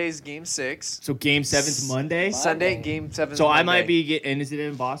Saturday's game 6. So game 7's Monday. Sunday Monday. game 7. So I might be. And is it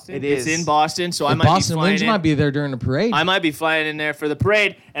in Boston? It It's is. in Boston. So I The might Boston be flying Wings in. might be there during the parade. I might be flying in there for the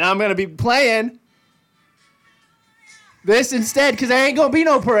parade, and I'm gonna be playing this instead because there ain't gonna be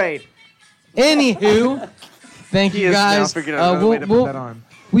no parade. Anywho, thank He you is now guys. figuring out another way to put that on.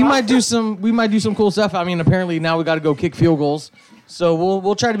 We might do some cool stuff. I mean, apparently now we got to go kick field goals. So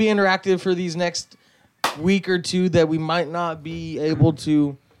we'll try to be interactive for these next week or two that we might not be able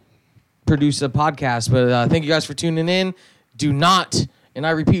to produce a podcast. But thank you guys for tuning in. Do not, and I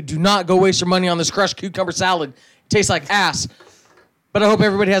repeat, do not go waste your money on this crushed cucumber salad. It tastes like ass. But I hope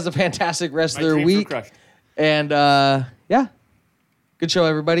everybody has a fantastic rest of their dreams were week. crushed. And yeah, good show,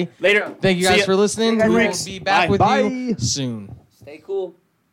 everybody. Later. Thank you See guys ya. for listening. See you We guys will next. be back Bye. with Bye. you soon. Stay cool.